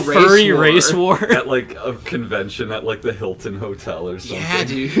civil furry race war. At, like, a convention at, like, the Hilton Hotel or something. Yeah,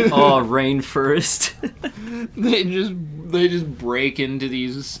 dude. Oh, rainforest. They just break into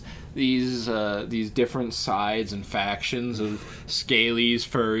these different sides and factions of scalies,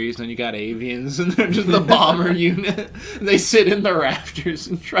 furries, and you got avians, and they're just the bomber unit. They sit in the rafters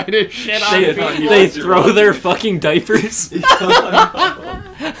and try to shit on people. They throw their fucking diapers.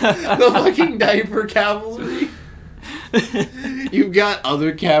 The fucking diaper cavalry. You've got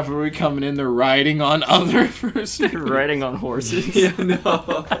other cavalry coming in, they're riding on other furries. Riding on horses. Yeah,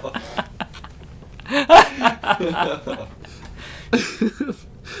 no.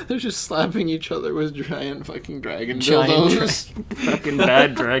 They're just slapping each other with giant fucking dragon dildos. Fucking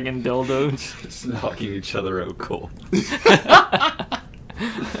bad dragon dildos. Just knocking each other out cold.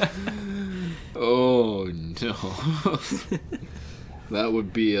 Oh no. That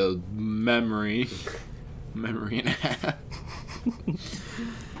would be a memory. Memory and a half.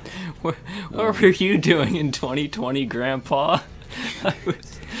 What were you doing in 2020, Grandpa?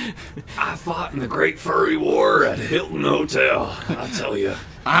 I fought in the Great Furry War at Hilton Hotel, I'll tell you.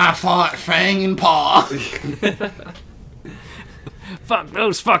 I fought Fang and Paw. Fuck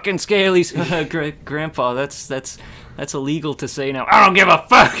those fucking scalies. Grandpa, that's illegal to say now. I don't give a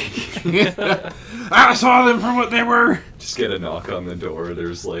fuck. I saw them for what they were. Just get a knock on the door.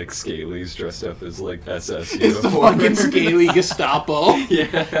 There's like scalies dressed up as like SS It's the uniform. fucking scaly Gestapo.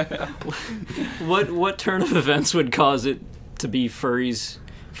 Yeah. What turn of events would cause it to be furries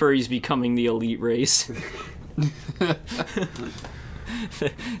becoming the elite race?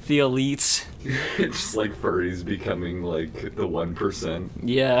 the elites. Just like furries becoming like the 1%,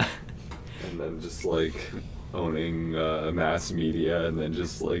 Yeah. and then just like owning mass media, and then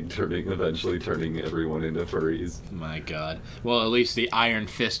just like eventually turning everyone into furries. My God. Well, at least the iron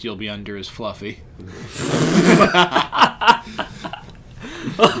fist you'll be under is fluffy.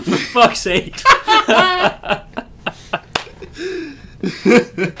 Oh, for fuck's sake.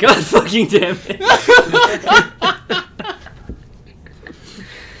 God fucking damn it.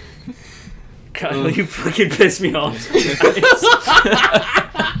 Kyle, you fucking pissed me off.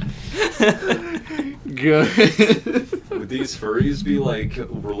 Good. Would these furries be like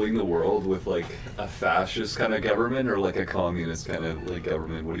ruling the world with like a fascist kind of government, or like a communist kind of like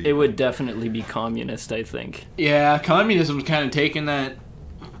government? What do you It would definitely be communist, I think. Yeah, communism's kind of taking that,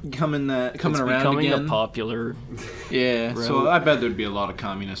 coming around Becoming again. a popular. Yeah, so I bet there'd be a lot of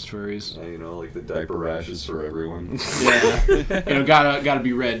communist furries. You know, like the diaper rashes for everyone. Yeah, gotta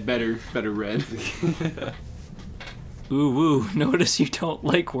be red, better red. Ooh, woo, notice you don't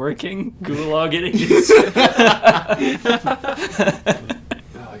like working? Gulag idiots.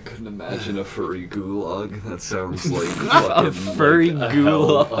 I couldn't imagine a furry gulag. That sounds like A furry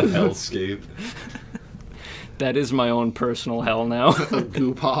gulag. A hellscape. That is my own personal hell now. A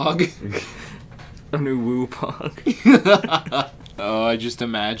goop hog. A new woo pog. Oh, I just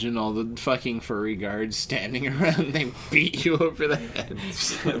imagine all the fucking furry guards standing around and they beat you over the head.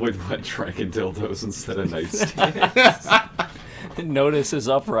 With what, dragon dildos instead of nightstands? Notice his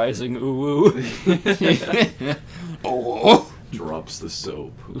uprising. Ooh, woo. Oh, Drops the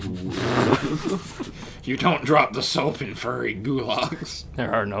soap. you don't drop the soap in furry gulags.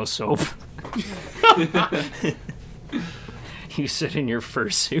 There are no soap. You sit in your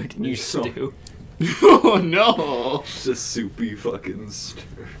fursuit and you stew. Oh no! Just a soupy fucking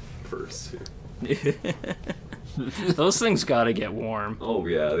fursuit. Those things gotta get warm. Oh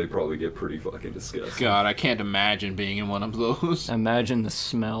yeah, they probably get pretty fucking disgusting. God, I can't imagine being in one of those. Imagine the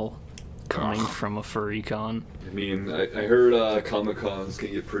smell coming from a furry con. I mean, I heard Comic-Cons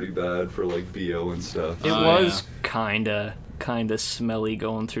can get pretty bad for like BO and stuff. It Oh, was kinda smelly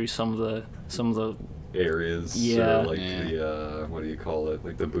going through some of the Areas. Yeah. Or like Yeah. the, what do you call it?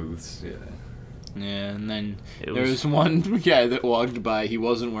 Like the booths. Yeah. Yeah, and then It there was- was one guy that walked by. He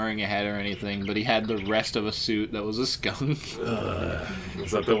wasn't wearing a hat or anything, but he had the rest of a suit that was a skunk.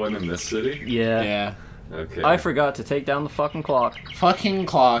 Is that the one in this city? Yeah. Yeah. Okay. I forgot to take down the fucking clock. Fucking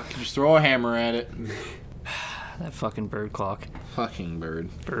clock. Just throw a hammer at it. That fucking bird clock. Fucking bird.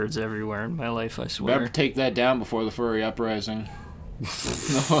 Birds everywhere in my life, I swear. Better take that down before the furry uprising.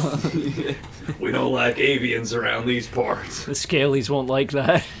 We don't like avians around these parts. The scalies won't like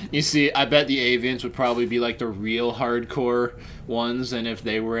that. You see, I bet the avians would probably be like the real hardcore ones, and if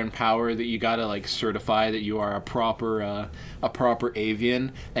they were in power, that you gotta like certify that you are a proper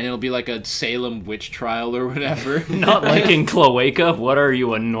avian, and it'll be like a Salem witch trial or whatever. Not like in Cloaca. What are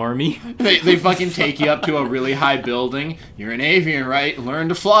you, a normie? They fucking take you up to a really high building. You're an avian, right? Learn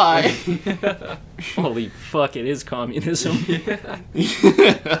to fly. Holy fuck, it is communism.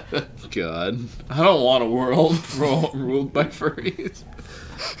 God, I don't want a world ruled by furries.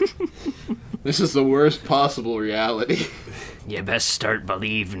 This is the worst possible reality. You best start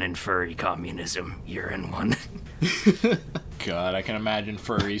believing in furry communism. You're in one. God, I can imagine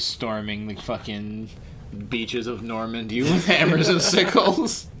furries storming the fucking beaches of Normandy with hammers and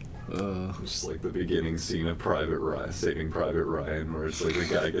sickles. Just like the beginning scene of Private Ryan, Saving Private Ryan, where it's like the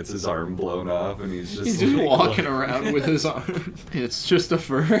guy gets his arm blown off and he's just He's like, walking around with his arm. It's just a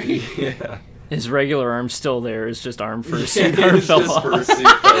furry. Yeah. His regular arm's still there. It's just arm fursuit. Yeah, Arm it's fell just off.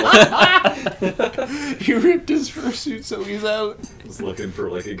 fursuit fell off. He ripped his fursuit, so he's out. He's looking for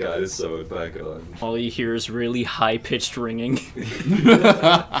like a guy to sew it back on. All you hear is really high-pitched ringing.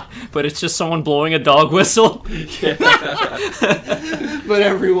 But it's just someone blowing a dog whistle. But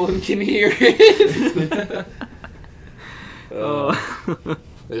everyone can hear it.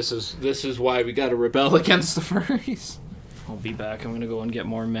 This is why we gotta rebel against the furries. I'll be back. I'm gonna go and get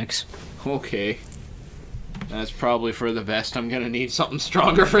more mix. Okay. That's probably for the best. I'm gonna need something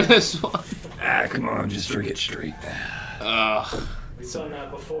stronger for this one. Ah, come on, just drink it straight. We've done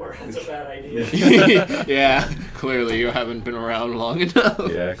that before. That's a bad idea. Yeah, clearly you haven't been around long enough.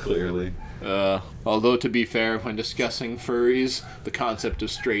 Yeah, clearly. Although, to be fair, when discussing furries, the concept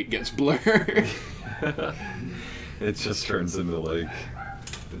of straight gets blurred. It just turns into like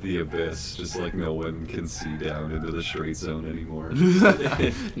the abyss, just like no one can see down into the straight zone anymore.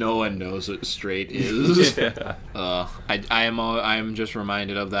 No one knows what straight is. Yeah. I am just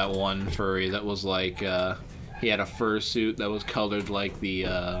reminded of that one furry that was like he had a fursuit that was colored like the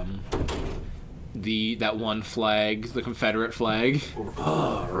that one flag, the Confederate flag.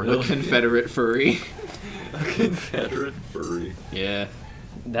 Oh, really? The Confederate furry. A Confederate furry. Yeah.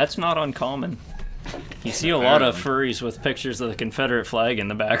 That's not uncommon. You see a lot of furries with pictures of the Confederate flag in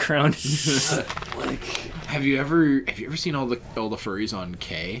the background. Like, have you ever seen all the furries on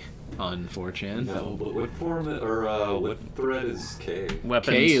K on 4chan? no, but what form or what thread is K?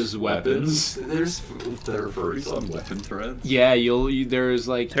 Weapons. K is weapons. There are furries on weapon threads. Yeah, there's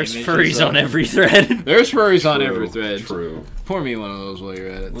like There's images furries of- on every thread. There's furries on True, every thread. True. Pour me one of those while you're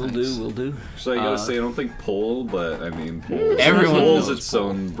at it. We'll Thanks. do. So I gotta say, I don't think pole, but I mean pole. Everyone Pole's knows its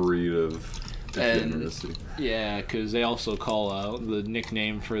own breed of And- degeneracy. Yeah, because they also call out the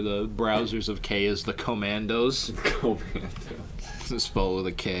nickname for the browsers of K is the Commandos. Commando. It's spelled with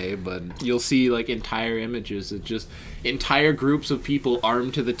a K, but you'll see like entire images of just entire groups of people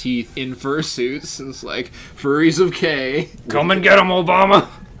armed to the teeth in fursuits. It's like furries of K. Come and get him, Obama!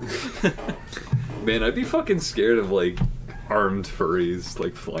 Man, I'd be fucking scared of like armed furries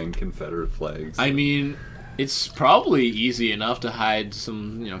like flying Confederate flags. I mean, it's probably easy enough to hide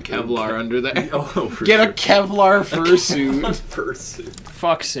some, Kevlar under there. Oh, for Get sure. a Kevlar fursuit. Fursuit.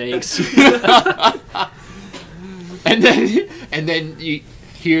 Fuck's sakes. And then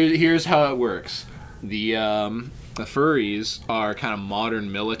here's how it works. The furries are kind of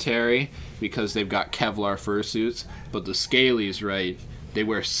modern military because they've got Kevlar fursuits, but the scalies, right? They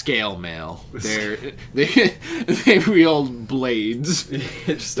wear scale mail. They wield blades.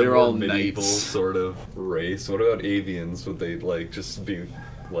 Just They're a more all medieval knights. sort of race. What about avians? Would they like just be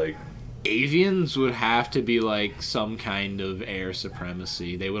like? Avians would have to be like some kind of air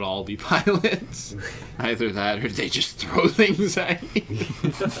supremacy. They would all be pilots. Either that or they just throw things at you.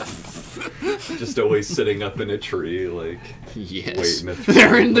 Just always sitting up in a tree, like Yes. waiting at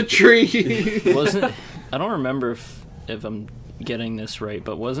They're in the tree. Wasn't... I don't remember if I'm getting this right,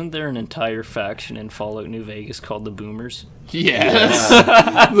 but wasn't there an entire faction in Fallout New Vegas called the Boomers? Yes.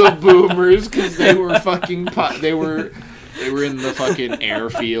 The boomers, because they were fucking... They were in the fucking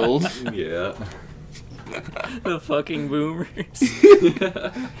airfield. Yeah. The fucking Boomers.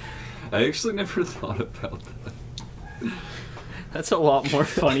 I actually never thought about that. That's a lot more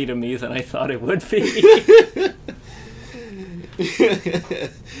funny to me than I thought it would be.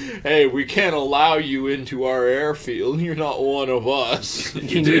 Hey, we can't allow you into our airfield. You're not one of us.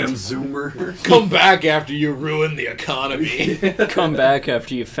 You damn zoomer. Come back after you ruin the economy. Come back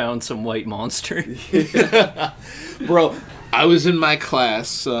after you found some white monster. Bro, I was in my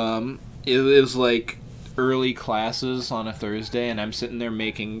class. It was like early classes on a Thursday, and I'm sitting there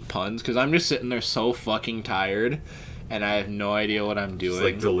making puns because I'm just sitting there so fucking tired, and I have no idea what I'm doing. It's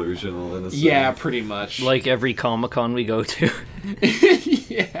like delusional in a sense. Yeah, pretty much. Like every Comic-Con we go to.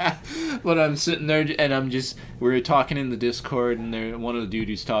 Yeah, but I'm sitting there and we're talking in the Discord, and one of the dudes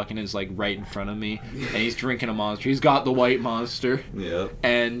who's talking is like right in front of me, and he's drinking a monster. He's got the white monster. Yeah.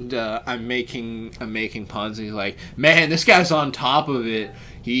 And I'm making puns, and he's like, man, this guy's on top of it.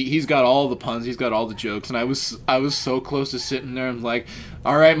 He's got all the puns, he's got all the jokes, and I was so close to sitting there. I'm like,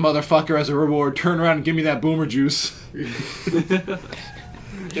 all right, motherfucker, as a reward, turn around and give me that boomer juice. It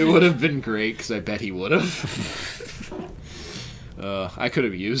would have been great, because I bet he would have. I could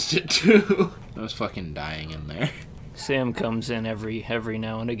have used it too. I was fucking dying in there. Sam comes in every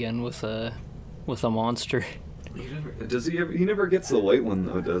now and again with a monster. He never gets the white one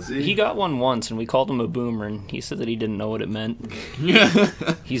though, does he? He got one once, and we called him a boomer, and he said that he didn't know what it meant.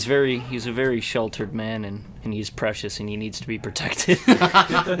 He's a very sheltered man, and he's precious, and he needs to be protected.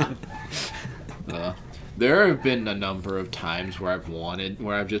 There have been a number of times where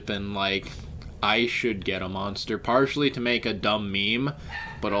I've just been like, I should get a monster, partially to make a dumb meme,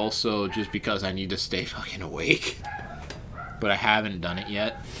 but also just because I need to stay fucking awake. But I haven't done it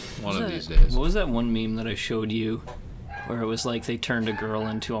yet. One of these days. What was that one meme that I showed you, where it was like they turned a girl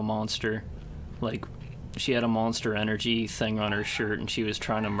into a monster? Like, she had a Monster Energy thing on her shirt, and she was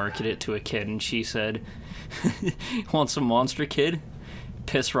trying to market it to a kid, and she said, "Want some Monster, kid?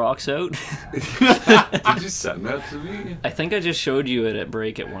 Piss rocks out." Did you send that to me? I think I just showed you it at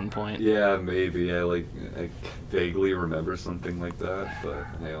break at one point. Yeah, maybe. I vaguely remember something like that, but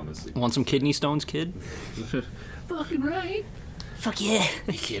I honestly. Want some kidney stones, kid? Fucking right. Fuck yeah.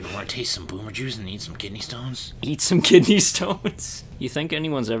 Hey kid, want to taste some boomer juice and eat some kidney stones? Eat some kidney stones. You think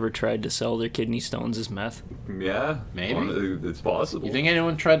anyone's ever tried to sell their kidney stones as meth? Yeah, Maybe. It's possible. You think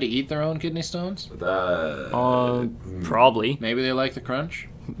anyone tried to eat their own kidney stones? Probably. Maybe they like the crunch?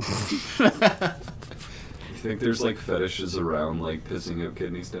 You think there's like fetishes around like pissing out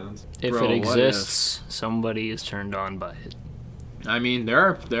kidney stones? If Bro, it what exists, somebody is turned on by it. I mean,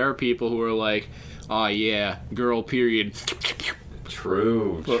 there are people who are like, oh yeah, girl period,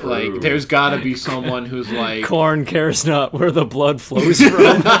 True. But like, there's got to be someone who's like, Corn cares not where the blood flows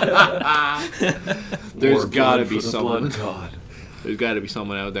from. there's More got to blood be for the someone. blood god. There's got to be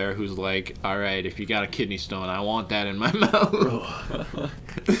someone out there who's like, all right, if you got a kidney stone, I want that in my mouth.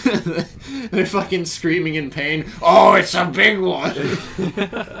 They're fucking screaming in pain. Oh, it's a big one.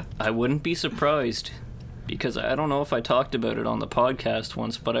 I wouldn't be surprised, because I don't know if I talked about it on the podcast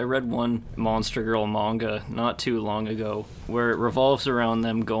once, but I read one Monster Girl manga not too long ago where it revolves around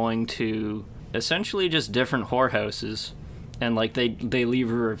them going to essentially just different whorehouses, and like they leave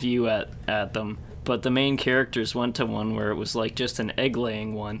a review at them. But the main characters went to one where it was like just an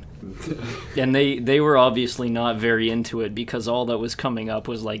egg-laying one. And they were obviously not very into it because all that was coming up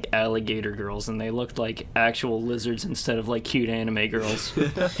was like alligator girls, and they looked like actual lizards instead of like cute anime girls.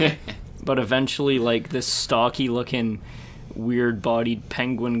 But eventually, like, this stocky-looking, weird-bodied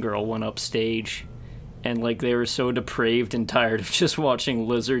penguin girl went upstage, and like they were so depraved and tired of just watching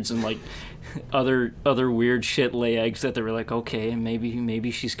lizards and like other weird shit lay eggs that they were like, okay,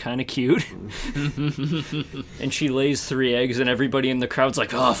 maybe she's kind of cute. And she lays 3 eggs, and everybody in the crowd's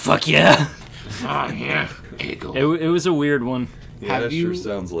like, oh fuck yeah. Oh yeah, egg. It was a weird one. Yeah, Have it you- sure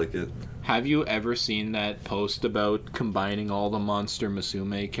sounds like it. Have you ever seen that post about combining all the Monster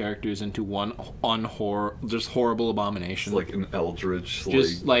Musume characters into one just horrible abomination? It's like an eldritch,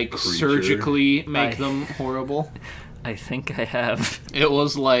 just like creature. surgically make I- them horrible. I think I have. It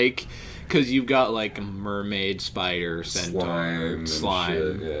was like, because you've got like a mermaid, spider, centaur, Slime slime,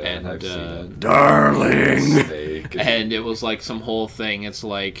 and shit, yeah, I've seen it. Darling! Snake and it was like some whole thing. It's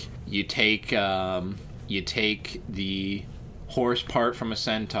like you take the horse part from a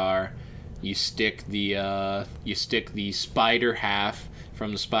centaur, you stick the spider half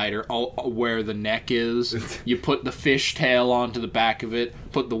from the spider where the neck is. You put the fish tail onto the back of it,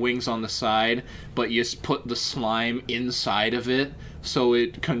 put the wings on the side, but you put the slime inside of it so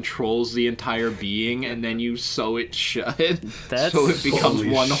it controls the entire being, and then you sew it shut That's- so it becomes Holy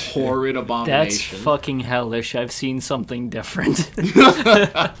one shit. horrid That's abomination. fucking hellish. I've seen something different.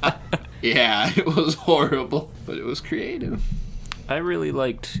 Yeah, it was horrible, but it was creative. I really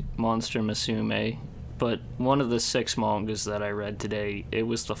liked Monster Musume, but one of the 6 mangas that I read today, it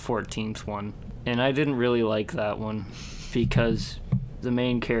was the 14th one. And I didn't really like that one because the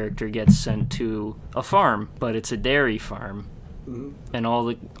main character gets sent to a farm, but it's a dairy farm. And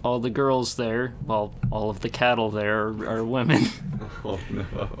all the girls there, well, all of the cattle there are women. Oh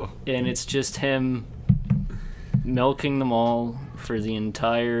no. And it's just him milking them all for the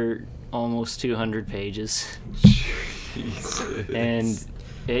entire almost 200 pages. Jesus. And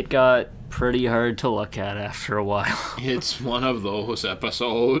it got pretty hard to look at after a while. It's one of those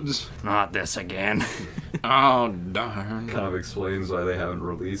episodes. Not this again. Oh, darn. Kind of explains why they haven't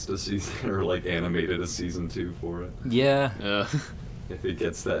released a season or like animated a season 2 for it. Yeah, If it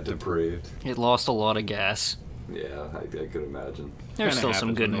gets that depraved. it lost a lot of gas. Yeah, I could imagine. There's Kinda still some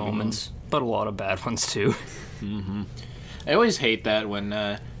happens good when they moments, but a lot of bad ones too. I always hate that when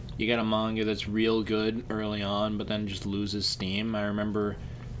you get a manga that's real good early on, but then just loses steam. I remember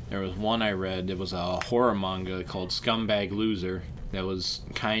there was one I read. It was a horror manga called Scumbag Loser. That was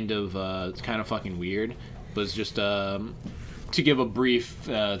kind of fucking weird. But it's just to give a brief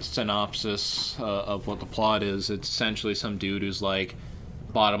synopsis of what the plot is. It's essentially some dude who's like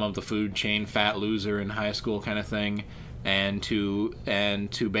bottom of the food chain, fat loser in high school kind of thing, and to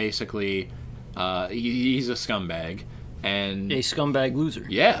basically he's a scumbag. And A scumbag loser.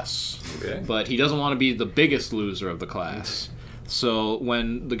 yes, Okay. but he doesn't want to be the biggest loser of the class. So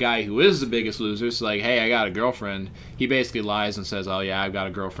when the guy who is the biggest loser is like, hey, I got a girlfriend, he basically lies and says, oh yeah, I've got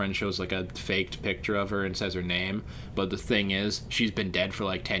a girlfriend, shows like a faked picture of her and says her name. But the thing is, she's been dead for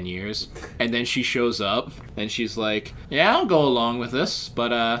like 10 years. And then she shows up and she's like, yeah, I'll go along with this,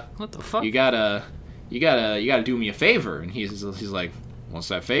 but What the fuck? you gotta do me a favor. And he's like, what's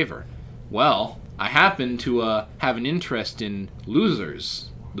that favor? Well, I happen to have an interest in losers,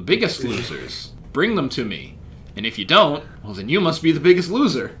 the biggest losers. Bring them to me. And if you don't, well, then you must be the biggest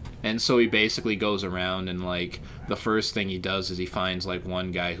loser. And so he basically goes around and, like, the first thing he does is he finds, like,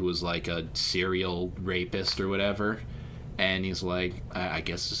 one guy who was, like, a serial rapist or whatever. And he's like, I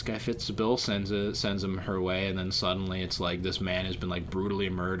guess this guy fits the bill, sends him her way. And then suddenly it's like this man has been, like, brutally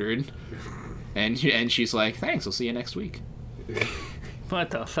murdered. And she's like, thanks, I'll see you next week.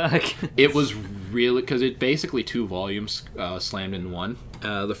 What the fuck? It was really, because it basically 2 volumes slammed into one.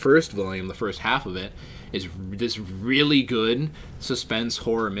 The first volume, the first half of it, is this really good suspense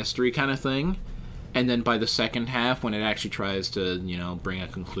horror mystery kind of thing. And then by the second half, when it actually tries to, bring a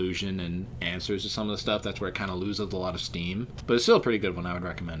conclusion and answers to some of the stuff, that's where it kind of loses a lot of steam. But it's still a pretty good one. I would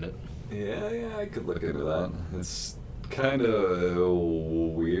recommend it. Yeah, I could look into that. It's kind of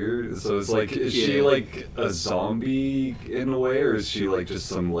weird. So it's like, is she like a zombie in a way, or is she like just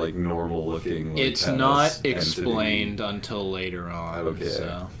some like normal looking? Like, it's not explained until later on. Okay.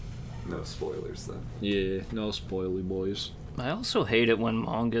 So. No spoilers then. Yeah, no spoily boys. I also hate it when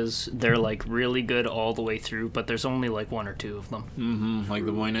mangas, they're like really good all the way through, but there's only like 1 or 2 of them. Mm-hmm, like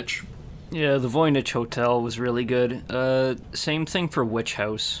the Voynich. Yeah, the Voynich Hotel was really good. Same thing for Witch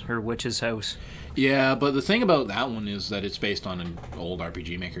House, or Witch's House. Yeah, but the thing about that one is that it's based on an old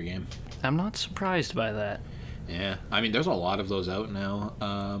RPG Maker game. I'm not surprised by that. Yeah, I mean, there's a lot of those out now.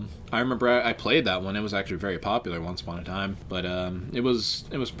 I remember I played that one. It was actually very popular once upon a time, but it was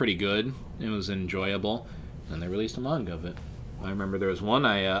pretty good. It was enjoyable, and they released a manga of it. I remember there was one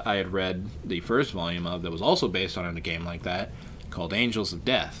I had read the first volume of that was also based on a game like that, called Angels of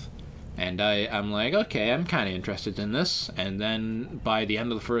Death. And I'm like, okay, I'm kind of interested in this. And then by the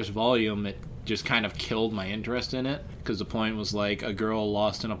end of the first volume, it just kind of killed my interest in it. Because the point was like a girl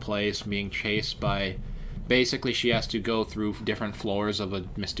lost in a place being chased by... Basically, she has to go through different floors of a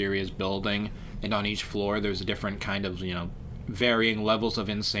mysterious building. And on each floor, there's a different kind of, varying levels of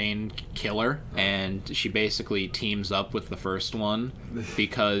insane killer. And she basically teams up with the first one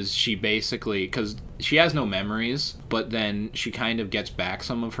because because she has no memories, but then she kind of gets back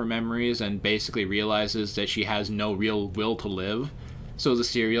some of her memories and basically realizes that she has no real will to live. So the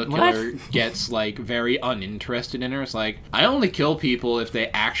serial killer gets, like, very uninterested in her. It's like, I only kill people if they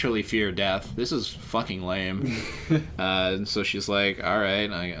actually fear death. This is fucking lame. And so she's like,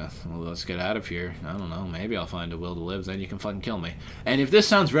 alright, well, let's get out of here. I don't know, maybe I'll find a will to live, then you can fucking kill me. And if this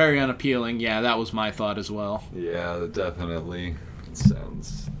sounds very unappealing, yeah, that was my thought as well. Yeah, that definitely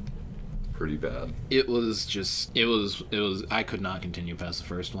sounds pretty bad. It was, I could not continue past the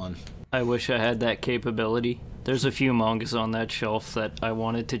first one. I wish I had that capability. There's a few mangas on that shelf that I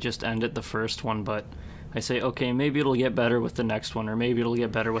wanted to just end at the first one, but I say, okay, maybe it'll get better with the next one, or maybe it'll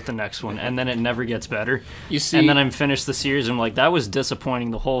get better with the next one, and then it never gets better. You see, and then I'm finished the series, and I'm like, that was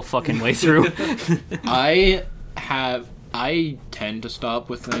disappointing the whole fucking way through. I tend to stop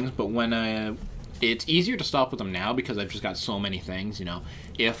with things, but when it's easier to stop with them now because I've just got so many things,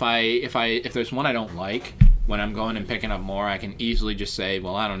 If there's one I don't like, when I'm going and picking up more, I can easily just say,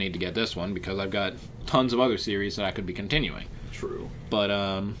 well, I don't need to get this one because I've got tons of other series that I could be continuing. True. But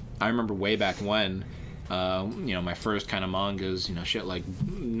I remember way back when, my first kind of mangas, shit like...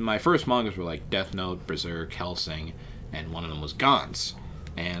 My first mangas were like Death Note, Berserk, Hellsing, and one of them was Gantz.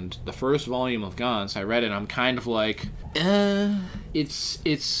 And the first volume of Gantz, I read it, and I'm kind of like, I'm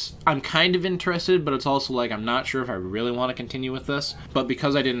kind of interested, but it's also like, I'm not sure if I really want to continue with this. But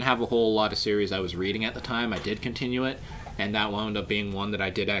because I didn't have a whole lot of series I was reading at the time, I did continue it, and that wound up being one that I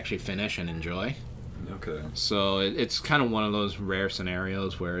did actually finish and enjoy. Okay. So it's kind of one of those rare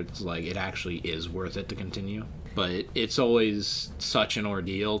scenarios where it's like, it actually is worth it to continue. But it's always such an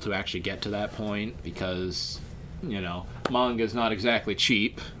ordeal to actually get to that point, because... manga's not exactly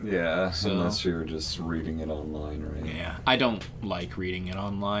cheap. Yeah, so, unless you're just reading it online, right? Yeah, I don't like reading it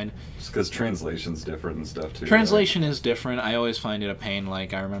online. Just because translation's different and stuff, too. Translation is different. I always find it a pain.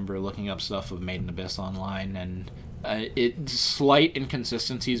 Like, I remember looking up stuff of Made in Abyss online, and slight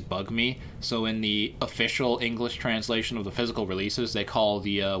inconsistencies bug me. So in the official English translation of the physical releases, they call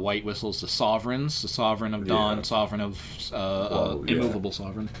the White Whistles the Sovereigns, the Sovereign of Dawn, Sovereign of Immovable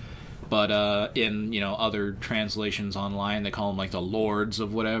Sovereign. But in, other translations online, they call them, like, the Lords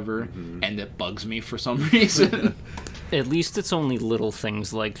of whatever, and it bugs me for some reason. At least it's only little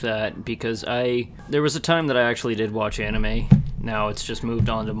things like that, because there was a time that I actually did watch anime. Now it's just moved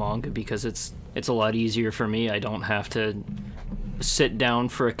on to manga because it's a lot easier for me. I don't have to sit down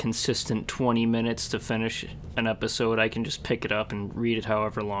for a consistent 20 minutes to finish an episode. I can just pick it up and read it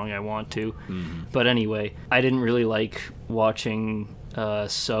however long I want to. But anyway, I didn't really like watching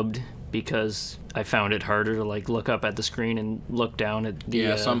subbed, because I found it harder to, like, look up at the screen and look down at the...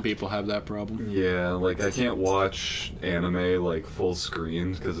 Yeah, some people have that problem. Yeah, like, I can't watch anime, like, full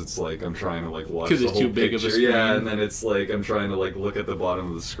screen, because it's like, I'm trying to, like, watch the whole it's too big picture. of a screen. Yeah, and then it's like, I'm trying to, like, look at the bottom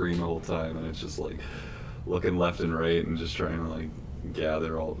of the screen the whole time, and it's just, like, looking left and right and just trying to, like,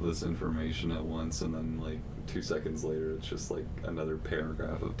 gather all this information at once, and then, like, 2 seconds later, it's just, like, another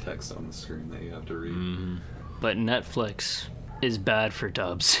paragraph of text on the screen that you have to read. But Netflix is bad for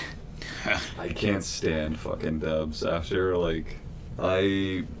dubs. I can't stand fucking dubs. After, like,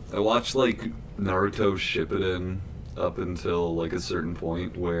 I watched, like, Naruto Shippuden up until, like, a certain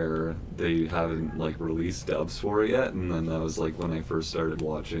point where they haven't, like, released dubs for it yet, and then that was, like, when I first started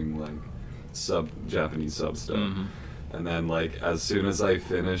watching, like, Japanese sub stuff. And then, like, as soon as I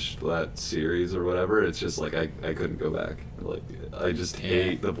finished that series or whatever, it's just, like, I couldn't go back. Like, I just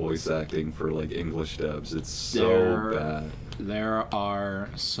hate the voice acting for, like, English dubs. It's so bad. There are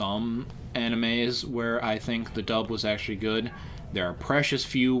some animes where I think the dub was actually good. There are precious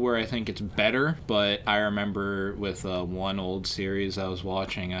few where I think it's better, but I remember with one old series I was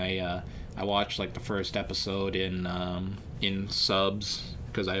watching, I watched, like, the first episode in subs,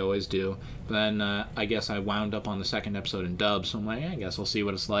 because I always do. But then I guess I wound up on the second episode in dub, so I'm like, I guess I'll see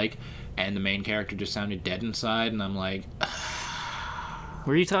what it's like. And the main character just sounded dead inside, and I'm like...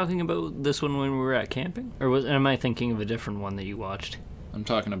 Were you talking about this one when we were at camping? Or am I thinking of a different one that you watched? I'm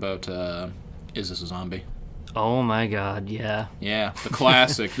talking about, Is This a Zombie? Oh my god, yeah. Yeah, the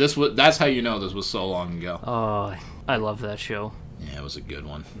classic. That's how you know this was so long ago. Oh, I love that show. Yeah, it was a good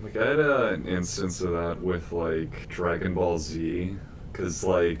one. Like, I had an instance of that with, like, Dragon Ball Z. Because,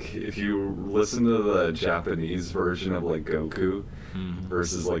 like, if you listen to the Japanese version of, like, Goku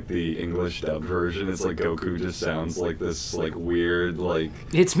versus, like, the English dubbed version, it's like Goku just sounds like this, like, weird, like...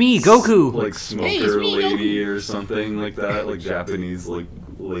 It's me, Goku! Like, smoker lady or something like that. Like, Japanese, like,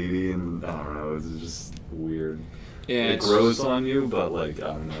 lady, and I don't know, it's just weird. Yeah, it grows on you, but, like, I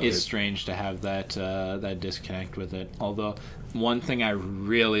don't know. It's strange to have that disconnect with it. Although, one thing I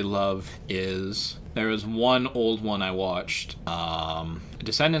really love is... There was one old one I watched,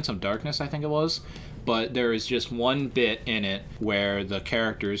 Descendants of Darkness, I think it was. But there is just one bit in it where the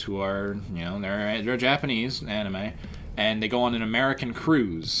characters who are, you know, they're Japanese anime, and they go on an American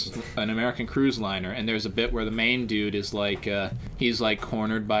cruise liner, and there's a bit where the main dude is like, he's like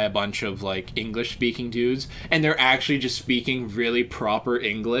cornered by a bunch of like English-speaking dudes, and they're actually just speaking really proper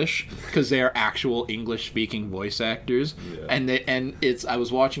English because they are actual English-speaking voice actors, and I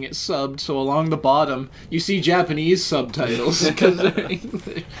was watching it subbed, so along the bottom you see Japanese subtitles because they're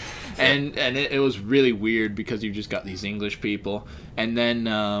English. And it was really weird because you've just got these English people, and then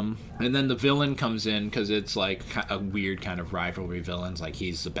the villain comes in because it's like a weird kind of rivalry villains. Like,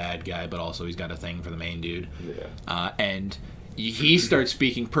 he's the bad guy, but also he's got a thing for the main dude. Yeah. And he starts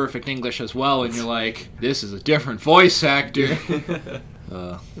speaking perfect English as well, and you're like, this is a different voice actor.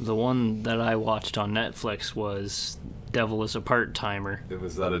 The one that I watched on Netflix was Devil is a Part-Timer.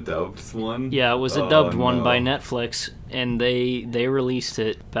 Was that a dubbed one? Yeah, it was a dubbed one by Netflix, and they released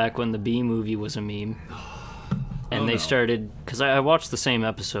it back when the B movie was a meme. And they started... Because I watched the same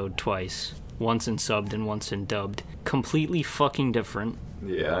episode twice. Once in subbed and once in dubbed. Completely fucking different.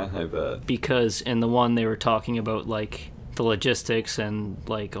 Yeah, I bet. Because in the one they were talking about, like, the logistics and,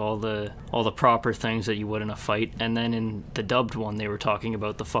 like, all the proper things that you would in a fight. And then in the dubbed one they were talking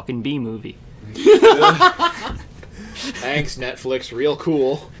about the fucking B movie. Thanks, Netflix. Real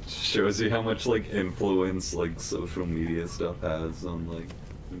cool. Shows you how much, like, influence, like, social media stuff has on, like,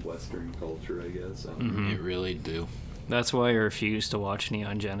 Western culture, I guess. It really do. That's why I refused to watch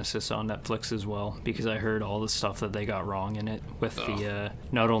Neon Genesis on Netflix as well, because I heard all the stuff that they got wrong in it with the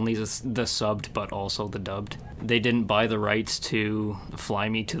not only the subbed but also the dubbed. They didn't buy the rights to Fly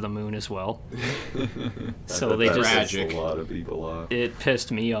Me to the Moon as well. So they just tragic. A lot of people off. It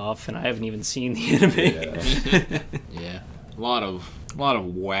pissed me off, and I haven't even seen the anime. Yeah. A lot of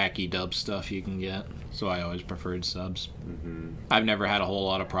wacky dub stuff you can get. So I always preferred subs. I've never had a whole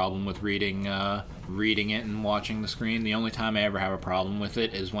lot of problem with reading it and watching the screen. The only time I ever have a problem with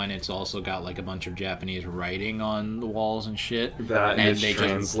it is when it's also got like a bunch of Japanese writing on the walls and shit. That and they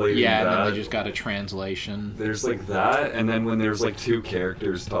translating and then they just got a translation. There's like that, and then when there's like two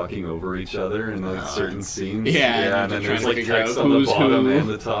characters talking over each other in like certain scenes. And then there's like text out on the who's bottom who. and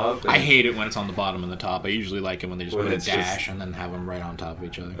the top. I hate it when it's on the bottom and the top. I usually like it when they just put a dash and then have them right on top of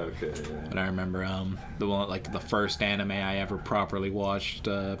each other. Okay. Yeah. But I remember the one, like the first anime I ever properly watched,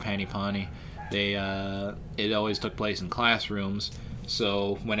 Panty Pony. It always took place in classrooms.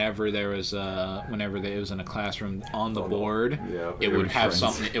 So whenever there was in a classroom on the board, it would have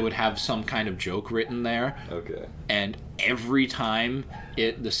something. It would have some kind of joke written there. Okay. And every time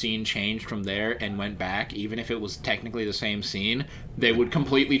the scene changed from there and went back, even if it was technically the same scene, they would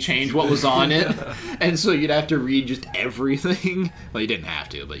completely change what was on it. And so you'd have to read just everything. Well, you didn't have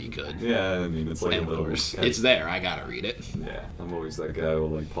to, but you could. Yeah, I mean, it's like and a little... It's there. I gotta read it. Yeah, I'm always that guy who will,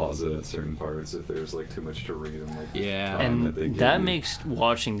 like, pause it at certain parts if there's, like, too much to read. And, like, and that makes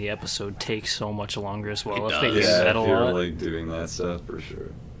watching the episode take so much longer as well. It if does. they said a if you're, lot. like, doing that stuff, for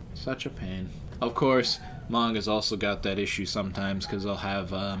sure. Such a pain. Of course, manga's also got that issue sometimes because they'll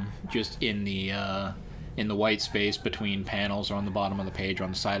have just in the in the white space between panels or on the bottom of the page or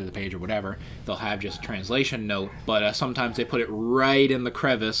on the side of the page or whatever, they'll have just a translation note, but sometimes they put it right in the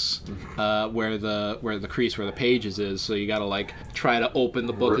crevice where the crease where the pages is, so you gotta like try to open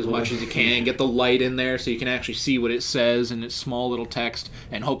the book as much as you can, get the light in there so you can actually see what it says in its small little text,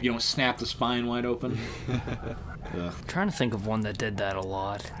 and hope you don't snap the spine wide open. I'm trying to think of one that did that a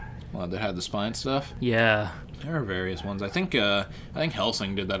lot. Well, that had the spine stuff? Yeah. There are various ones. I think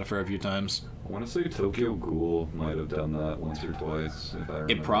Helsing did that a fair few times. I want to say Tokyo Ghoul might have done that once or twice, if I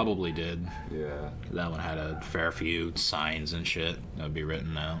remember. It probably did. Yeah. That one had a fair few signs and shit that would be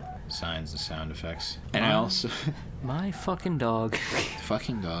written out. Signs and sound effects. And I also... My fucking dog.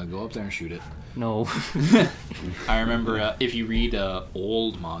 Fucking dog. Go up there and shoot it. No. I remember if you read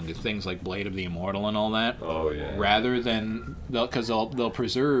old manga, things like Blade of the Immortal and all that. Oh, yeah. Rather than... Because they'll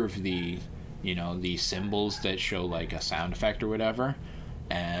preserve the symbols that show like a sound effect or whatever,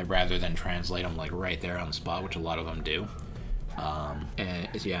 rather than translate them like right there on the spot, which a lot of them do.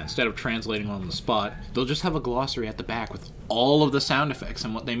 Instead of translating on the spot, they'll just have a glossary at the back with all of the sound effects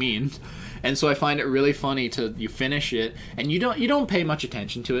and what they mean. And so I find it really funny you finish it and you don't pay much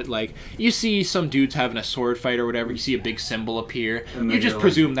attention to it. Like, you see some dudes having a sword fight or whatever, you see a big symbol appear, you just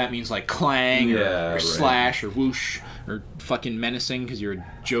presume that means like clang or slash or whoosh or fucking menacing because you're a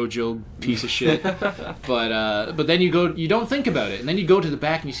JoJo piece of shit. But then you don't think about it, and then you go to the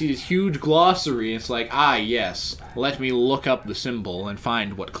back and you see this huge glossary, and it's like, yes, let me look up the symbol and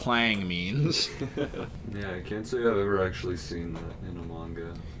find what clang means. Yeah, I can't say I've ever actually seen that in a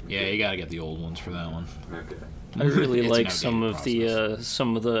manga. Yeah, you gotta get the old ones for that one. Okay. I really like some of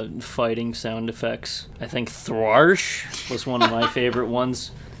the fighting sound effects. I think Thwarsh was one of my favorite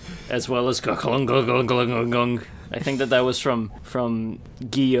ones, as well as Gung Gung Gung Gung Gung. I think that was from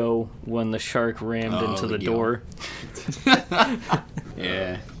Gyo when the shark rammed into the door.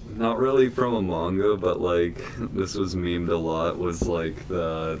 Yeah. Not really from a manga, but like this was memed a lot. Was like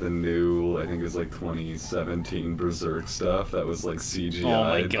the new, I think it was like 2017 Berserk stuff that was like CGI. Oh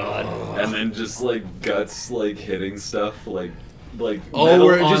my god! And then just like guts like hitting stuff like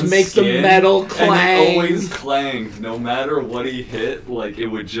where it just makes the metal clang. And it always clanged, no matter what he hit. Like it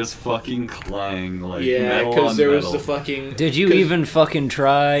would just fucking clang. Like because there was the fucking. Did you even fucking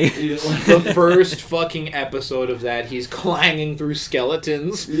try? The first fucking episode of that, he's clanging through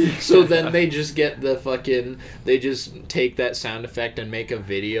skeletons. So then they just get they just take that sound effect and make a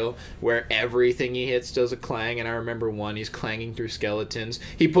video where everything he hits does a clang. And I remember one, he's clanging through skeletons.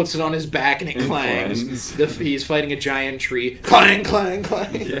 He puts it on his back and it clangs. He's fighting a giant tree. Clang, clang,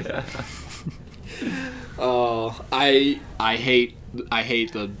 clang. Yeah. I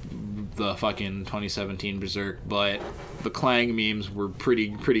hate the fucking 2017 Berserk, but the clang memes were pretty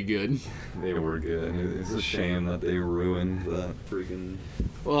good. They were good. It's a shame that they ruined that freaking.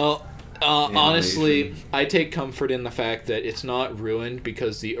 Well, honestly, I take comfort in the fact that it's not ruined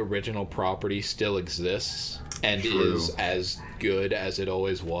because the original property still exists and is as good as it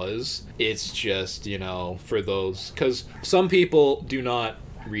always was. It's just, for those... Because some people do not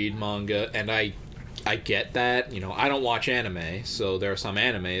read manga, and I get that. I don't watch anime, so there are some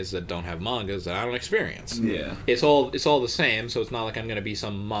animes that don't have mangas that I don't experience. Yeah. It's all the same, so it's not like I'm going to be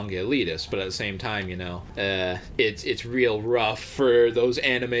some manga elitist, but at the same time, it's real rough for those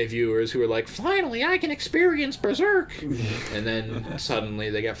anime viewers who are like, finally, I can experience Berserk! And then suddenly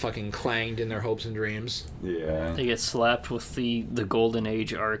they get fucking clanged in their hopes and dreams. Yeah. They get slapped with the Golden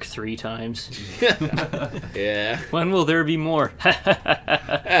Age arc 3 times. Yeah. When will there be more?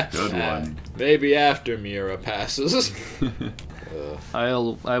 Good one. Maybe after Miura passes. I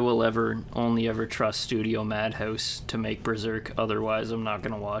will only ever trust Studio Madhouse to make Berserk. Otherwise, I'm not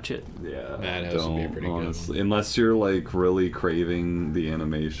gonna watch it. Yeah, Madhouse would be pretty honestly, good. Unless you're like really craving the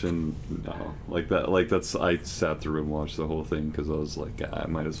animation, no. Like that. Like that's. I sat through and watched the whole thing because I was like, I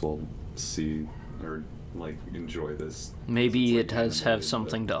might as well see or like enjoy this. Maybe it does have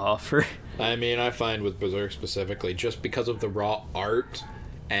something to offer. I mean, I find with Berserk specifically, just because of the raw art.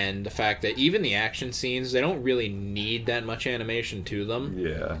 And the fact that even the action scenes, they don't really need that much animation to them.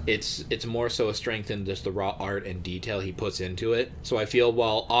 Yeah. It's more so a strength in just the raw art and detail he puts into it. So I feel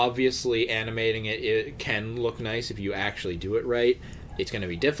while obviously animating it can look nice if you actually do it right, it's going to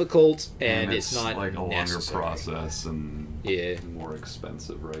be difficult and it's not like a necessary. Longer process and more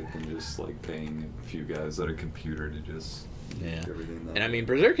expensive, right, than just like paying a few guys at a computer to just... Yeah, and I mean,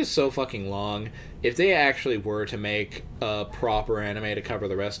 Berserk is so fucking long. If they actually were to make a proper anime to cover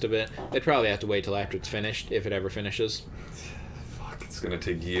the rest of it, they'd probably have to wait till after it's finished, if it ever finishes. Fuck, it's gonna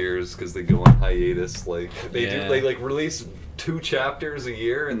take years because they go on hiatus. Like they do, they like release 2 chapters a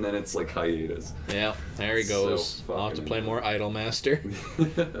year, and then it's like hiatus. Yeah, there he goes. I'll have to play more Idolmaster.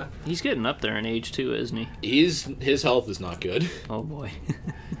 He's getting up there in age too, isn't he? His health is not good. Oh boy.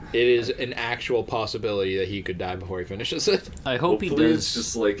 It is an actual possibility that he could die before he finishes it. I hope Hopefully he does. it's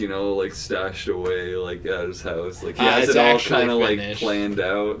just like, you know, like stashed away like at his house. Like he has it's it all actually kind of like finished. planned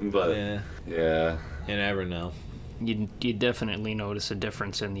out, but Yeah, you never know. You definitely notice a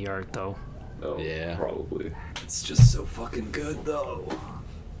difference in the art, though. Oh, Yeah. probably. It's just so fucking good, though.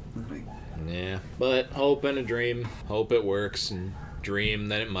 Yeah, but hope and a dream. Hope it works, and dream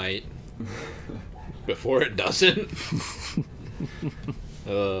that it might. Before it doesn't.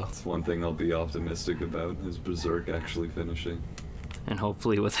 That's one thing I'll be optimistic about, is Berserk actually finishing. And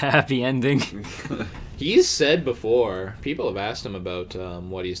hopefully with a happy ending. He's said before, people have asked him about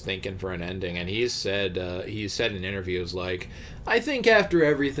what he's thinking for an ending, and he's said in interviews like, I think after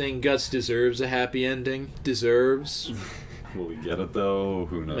everything, Guts deserves a happy ending. Deserves. Will we get it though?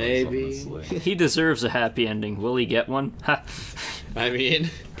 Who knows? Maybe. Honestly. He deserves a happy ending. Will he get one? Ha. I mean,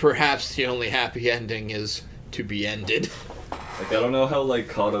 perhaps the only happy ending is to be ended. Like, I don't know how like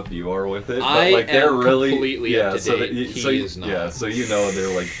caught up you are with it, but I like they're am really completely up to so date. that He is not. Yeah, so you know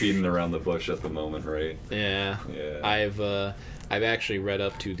they're like feeding around the bush at the moment, right? Yeah. Yeah. I've actually read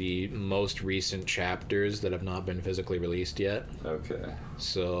up to the most recent chapters that have not been physically released yet. Okay.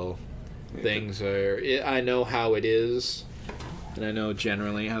 So Yeah. things are. I know how it is, and I know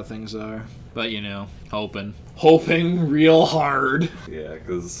generally how things are. But you know, hoping real hard. Yeah,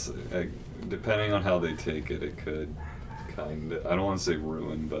 because depending on how they take it, it could kind of, I don't want to say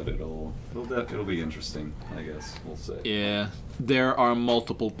ruin, but it'll be interesting, I guess we'll say. Yeah, there are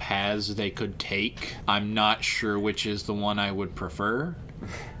multiple paths they could take. I'm not sure which is the one I would prefer.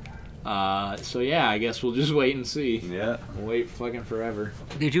 So yeah, I guess we'll just wait and see. Yeah. We'll wait fucking forever.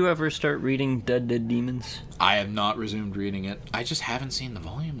 Did you ever start reading Dead Demons? I have not resumed reading it. I just haven't seen the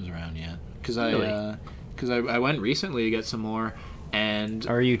volumes around yet. Because I went recently to get some more, and...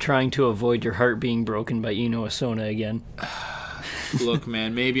 Are you trying to avoid your heart being broken by Ino Asona again? Look,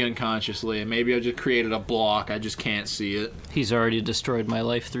 man, maybe unconsciously. Maybe I just created a block. I just can't see it. He's already destroyed my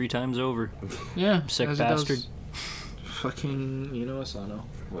life 3 times over. Yeah. Sick as it bastard. does. Fucking Asano.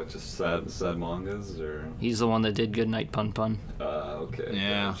 What, just sad mangas, or? He's the one that did Goodnight Pun Pun. Okay.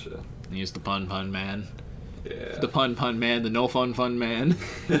 Yeah. Gotcha. He's the pun man. Yeah. The pun man, the no fun man.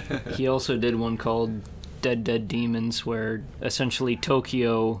 He also did one called Dead Demons, where essentially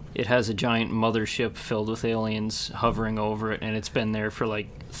Tokyo, it has a giant mothership filled with aliens hovering over it, and it's been there for like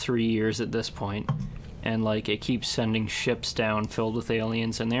 3 years at this point. And like it keeps sending ships down filled with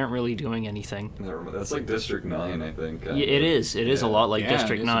aliens, and they aren't really doing anything. That's like District 9, I think. Yeah, it is. It is a lot like Yeah,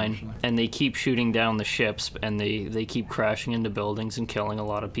 District it is, 9. actually. And they keep shooting down the ships, and they keep crashing into buildings and killing a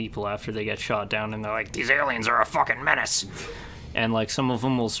lot of people after they get shot down, and they're like, these aliens are a fucking menace! And like some of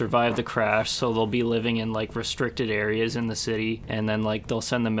them will survive the crash, so they'll be living in like restricted areas in the city, and then like they'll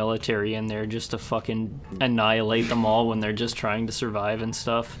send the military in there just to fucking annihilate them all when they're just trying to survive and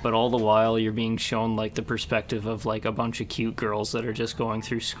stuff. But all the while you're being shown like the perspective of like a bunch of cute girls that are just going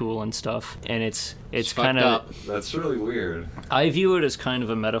through school and stuff, and it's kind of, That's really weird. I view it as kind of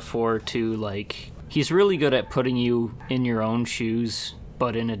a metaphor to like, he's really good at putting you in your own shoes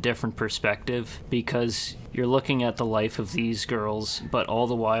but in a different perspective, because you're looking at the life of these girls, but all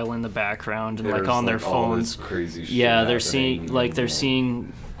the while in the background and like on their all this phones. crazy shit Yeah, they're happening.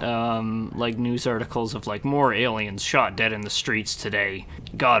 seeing like news articles of like more aliens shot dead in the streets today.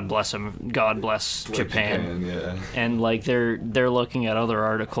 God bless them. God bless Like Japan. yeah. And like they're looking at other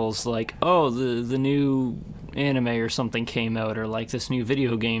articles like, oh, the new anime or something came out, or like this new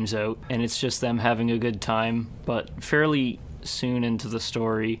video game's out, and it's just them having a good time. But fairly soon into the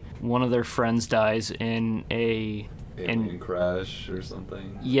story, one of their friends dies in a Alien crash or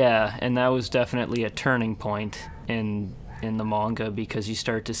something. yeah, and that was definitely a turning point in the manga, because you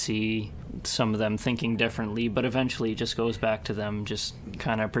start to see some of them thinking differently, but eventually it just goes back to them just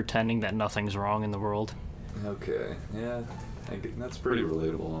kind of pretending that nothing's wrong in the world. Okay, yeah. That's pretty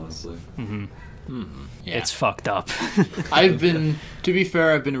relatable, honestly. Yeah. It's fucked up. To be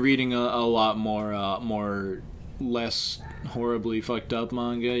fair, I've been reading a lot more less horribly fucked up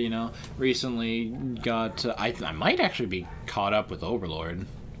manga, you know. Recently got I might actually be caught up with Overlord.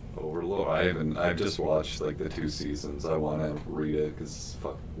 Overlord. I've just watched like the 2 seasons. I want to read it because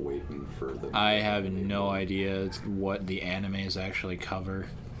fuck waiting for the. I have no idea what the animes actually cover.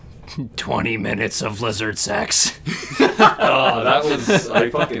 20 minutes of lizard sex. Oh, that was. I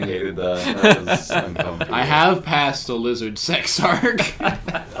fucking hated that. That was uncomfortable. I have passed the lizard sex arc.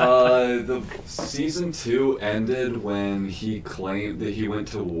 The season 2 ended when he claimed that he went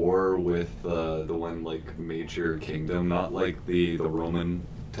to war with the one like major kingdom, not like the Roman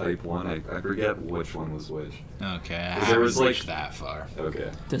type one. I forget which one was which. Okay, I haven't reached that far.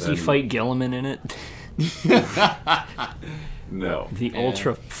 Okay. Does he fight Gilliman in it? No. The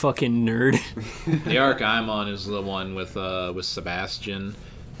ultra fucking nerd. The arc I'm on is the one with Sebastian,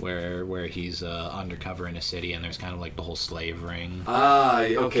 where he's undercover in a city, and there's kind of like the whole slave ring.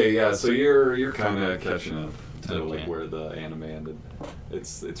 Okay, yeah. So you're kind of catching up to Okay. like where the anime ended.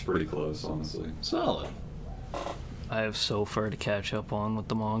 It's pretty close, honestly. Solid. I have so far to catch up on with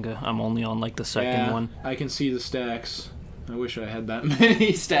the manga. I'm only on like the second one. I can see the stacks. I wish I had that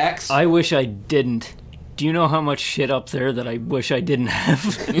many stacks. I wish I didn't. Do you know how much shit up there that I wish I didn't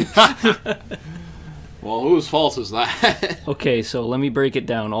have? Well, whose fault is that? Okay, so let me break it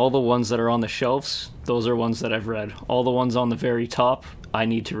down. All the ones that are on the shelves, those are ones that I've read. All the ones on the very top, I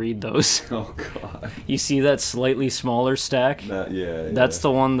need to read those. Oh god. You see that slightly smaller stack? Yeah. That's the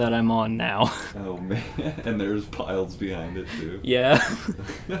one that I'm on now. Oh man, and there's piles behind it too. Yeah.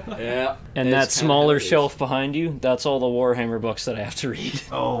 Yeah. And that smaller shelf behind you, that's all the Warhammer books that I have to read.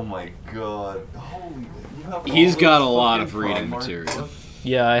 Oh my god. Holy, you have He's all got those a lot fucking of reading Primark material. books?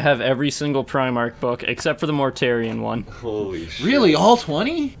 Yeah, I have every single Primark book, except for the Mortarion one. Holy shit. Really, all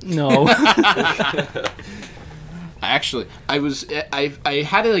 20? No. Actually, I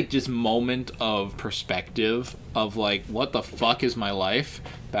had like this moment of perspective of like, what the fuck is my life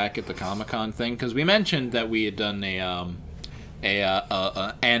back at the Comic-Con thing, because we mentioned that we had done a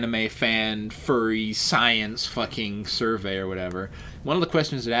anime fan furry science fucking survey or whatever. One of the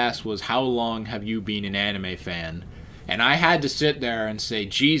questions it asked was, how long have you been an anime fan? And I had to sit there and say,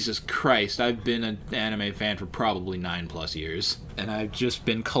 Jesus Christ, I've been an anime fan for probably 9+ years. And I've just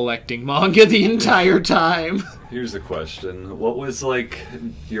been collecting manga the entire time. Here's the question. What was like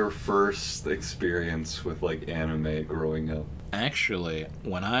your first experience with like anime growing up? Actually,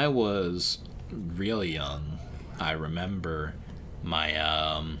 when I was really young, I remember my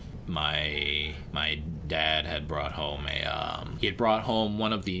dad had brought home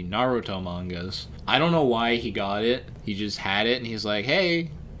one of the Naruto mangas. I don't know why he got it. He just had it, and he's like, "Hey,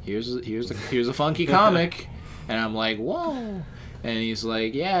 here's a funky comic," and I'm like, "Whoa." And he's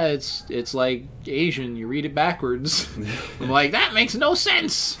like, "Yeah, it's like Asian. You read it backwards." I'm like, "That makes no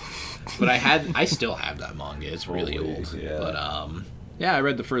sense." But I still have that manga. It's really Holy, old. yeah. But yeah, I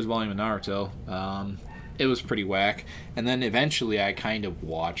read the first volume of Naruto. It was pretty whack. And then eventually I kind of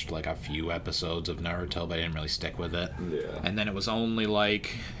watched like a few episodes of Naruto, but I didn't really stick with it. Yeah. And then it was only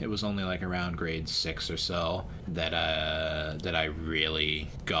like around grade 6 or so that I really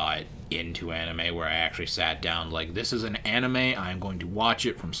got into anime, where I actually sat down like, this is an anime, I'm going to watch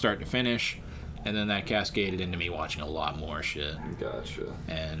it from start to finish. And then that cascaded into me watching a lot more shit. Gotcha.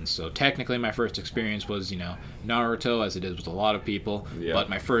 And so technically my first experience was, Naruto, as it is with a lot of people. Yeah. But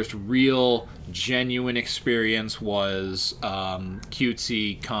my first real, genuine experience was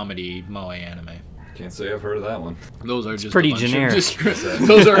cutesy comedy moe anime. Can't say I've heard of that one. Those are just pretty a bunch generic. Of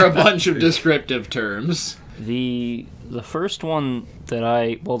those are a bunch of descriptive terms. The first one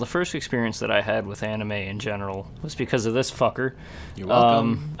the first experience that I had with anime in general was because of this fucker. You're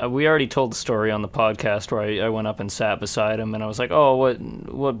welcome. We already told the story on the podcast where I went up and sat beside him, and I was like, "Oh,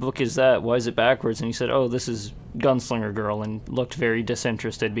 what book is that? Why is it backwards?" And he said, "Oh, this is Gunslinger Girl," and looked very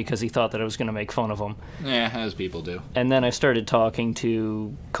disinterested because he thought that I was going to make fun of him. Yeah, as people do. And then I started talking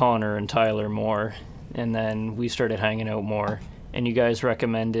to Connor and Tyler more, and then we started hanging out more. And you guys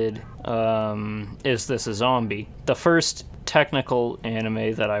recommended Is This a Zombie? The first technical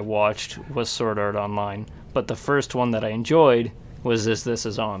anime that I watched was Sword Art Online, but the first one that I enjoyed was Is This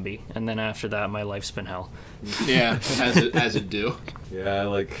a Zombie? And then after that, my life's been hell. Yeah, as it do. Yeah,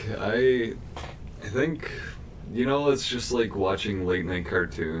 like I think it's just like watching late night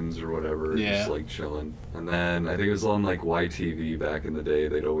cartoons or whatever, Yeah. just like chilling. And then I think it was on like YTV back in the day.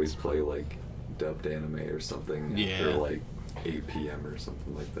 They'd always play like dubbed anime or something after like 8 p.m. or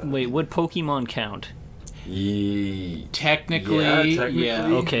something like that. Wait, would Pokemon count? Technically, yeah.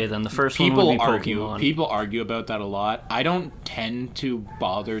 Okay, then the first one would be Pokemon. People argue about that a lot. I don't tend to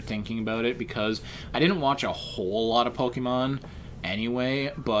bother thinking about it because I didn't watch a whole lot of Pokemon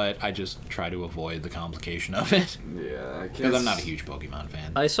anyway, but I just try to avoid the complication of it. Yeah, I Because I'm not a huge Pokemon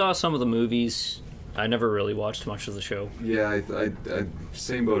fan. I saw some of the movies. I never really watched much of the show. Yeah, I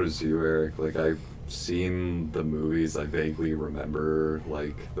same boat as you, Eric. Like I've seen the movies. I vaguely remember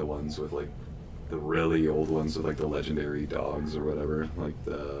like the ones with like the really old ones with like the legendary dogs or whatever. Like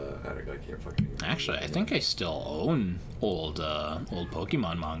I can't fucking remember. Actually, I think I still own old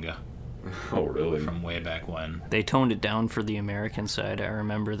Pokemon manga. Oh, really? From way back when. They toned it down for the American side. I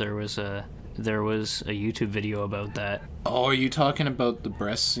remember there was a YouTube video about that. Oh, are you talking about the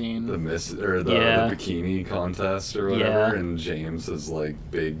breast scene? The Yeah. bikini contest or whatever, Yeah. and James has like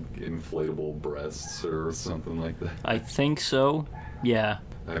big inflatable breasts or something like that. I think so. Yeah.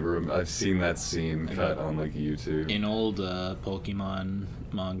 I've seen that scene cut on like YouTube. In old Pokemon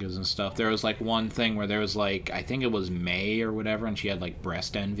mangas and stuff, there was like one thing where there was like, I think it was May or whatever, and she had like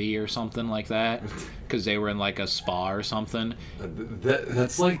breast envy or something like that, because they were in like a spa or something.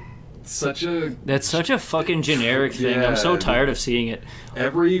 That's like such a fucking generic thing. I'm so tired of seeing it.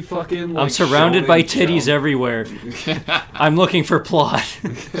 Every fucking like, I'm surrounded by shonen titties jump. everywhere. I'm looking for plot.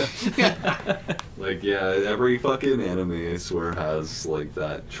 Like, yeah, every fucking anime I swear has like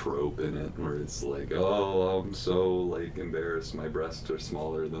that trope in it where it's like, oh, I'm so like embarrassed my breasts are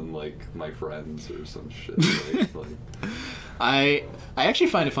smaller than like my friends or some shit. Like, I actually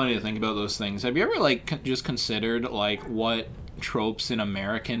find it funny to think about those things. Have you ever like just considered like what tropes in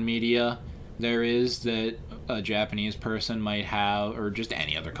American media there is that a Japanese person might have, or just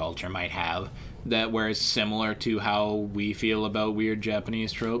any other culture might have, that where it's similar to how we feel about weird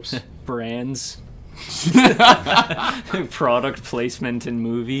Japanese tropes? Brands. Product placement in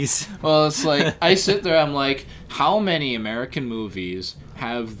movies. Well, it's like, I sit there, I'm like, how many American movies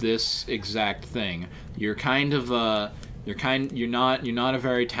have this exact thing? You're kind of you're not a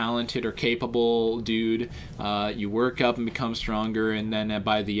very talented or capable dude. You work up and become stronger, and then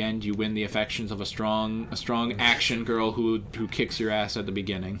by the end you win the affections of a strong action girl who kicks your ass at the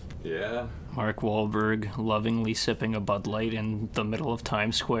beginning. yeah. Mark Wahlberg lovingly sipping a Bud Light in the middle of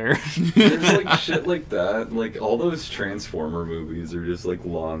Times Square. There's like shit like that. Like all those Transformer movies are just like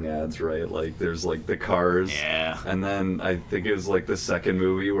long ads, right? Like there's like the cars. Yeah. And then I think it was like the second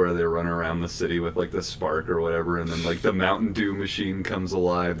movie where they run around the city with like the spark or whatever, and then like the Mountain Dew machine comes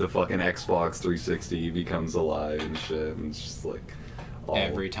alive, the fucking Xbox 360 becomes alive and shit, and it's just like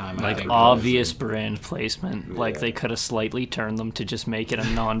Every time I Like think obvious brand placement. Like Yeah. they could have slightly turned them to just make it a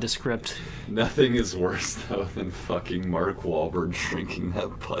nondescript. Nothing is worse though than fucking Mark Wahlberg drinking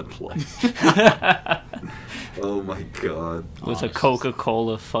that Bud Light. Oh my god. With a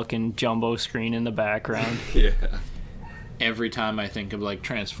Coca-Cola fucking jumbo screen in the background. Yeah. every time I think of like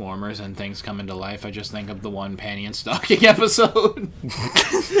Transformers and things coming to life, I just think of the one Panty and Stocking episode.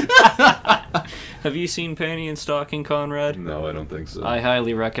 Have you seen Panty and Stocking, Conrad? No, I don't think so. I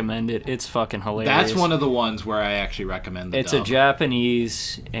highly recommend it. It's fucking hilarious. That's one of the ones where I actually recommend the It's dub. a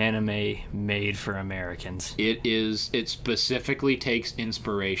Japanese anime made for Americans. It specifically takes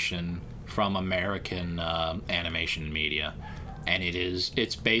inspiration from American animation media, and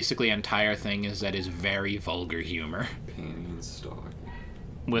its basically entire thing is that it's very vulgar humor. Panty and Stocking.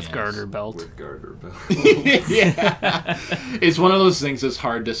 With Yes. garter belt. With garter belt. Yeah, it's one of those things that's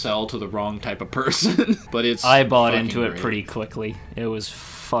hard to sell to the wrong type of person. But I bought fucking into it great. pretty quickly. It was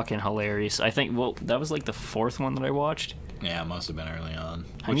fucking hilarious. I think, well, that was like the fourth one that I watched. Yeah, it must have been early on.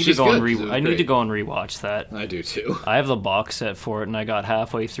 I Which need to is go good, and 'cause it was I need to great. go and rewatch that. I do too. I have the box set for it, and I got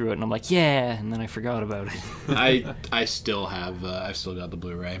halfway through it, and I'm like, yeah, and then I forgot about it. I still have I've still got the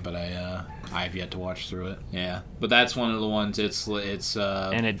Blu-ray, but I've yet to watch through it. Yeah, but that's one of the ones. It's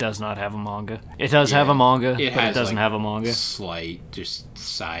And it does not have a manga. It does have a manga, but it doesn't have a manga. Slight, just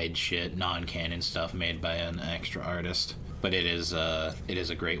side shit, non-canon stuff made by an extra artist. But it is a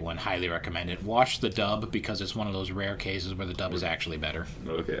great one. Highly recommend it. Watch the dub because it's one of those rare cases where the dub is actually better.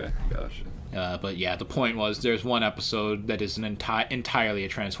 Okay, gotcha. But yeah, the point was there's one episode that is entirely a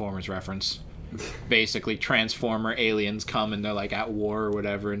Transformers reference. Basically, Transformer aliens come and they're like at war or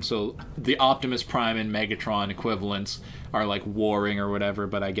whatever, and so the Optimus Prime and Megatron equivalents are like warring or whatever.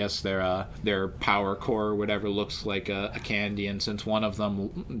 But I guess their power core or whatever looks like a candy, and since one of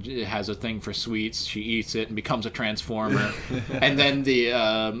them has a thing for sweets, she eats it and becomes a Transformer. And then the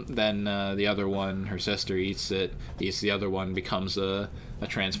other one, her sister, eats the other one, becomes a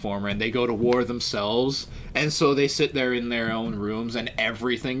Transformer, and they go to war themselves, and so they sit there in their own rooms and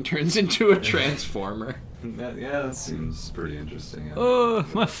everything turns into a Transformer. That seems pretty interesting. Oh,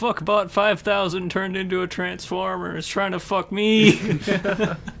 my fuckbot 5000 turned into a Transformer. It's trying to fuck me.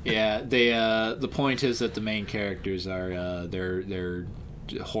 Yeah, the point is that the main characters are they're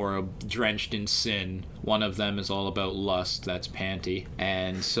horror drenched in sin. One of them is all about lust, that's Panty,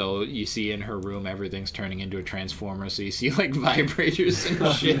 and so you see in her room everything's turning into a Transformer, so you see like vibrators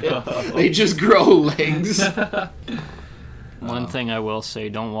and shit. They just grow legs. One thing I will say,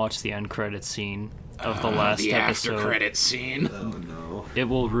 don't watch the end credit scene of the last the episode. after credit scene. Oh no. It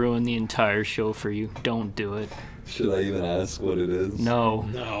will ruin the entire show for you. Don't do it. Should I even ask what it is? No.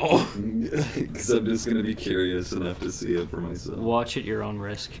 No. Because I'm just going to be curious enough to see it for myself. Watch at your own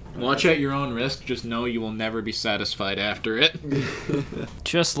risk. Watch at your own risk. Just know you will never be satisfied after it.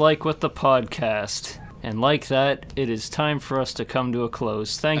 Just like with the podcast. And like that, it is time for us to come to a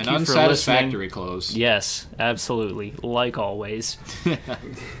close. Thank you for listening. Unsatisfactory close. Yes, absolutely. Like always.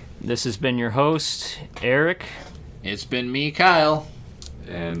 This has been your host, Eric. It's been me, Kyle.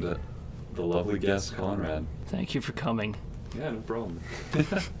 And the lovely guest, Conrad. Thank you for coming. Yeah, no problem.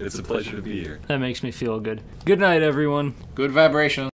 It's a pleasure to be here. That makes me feel good. Good night, everyone. Good vibration.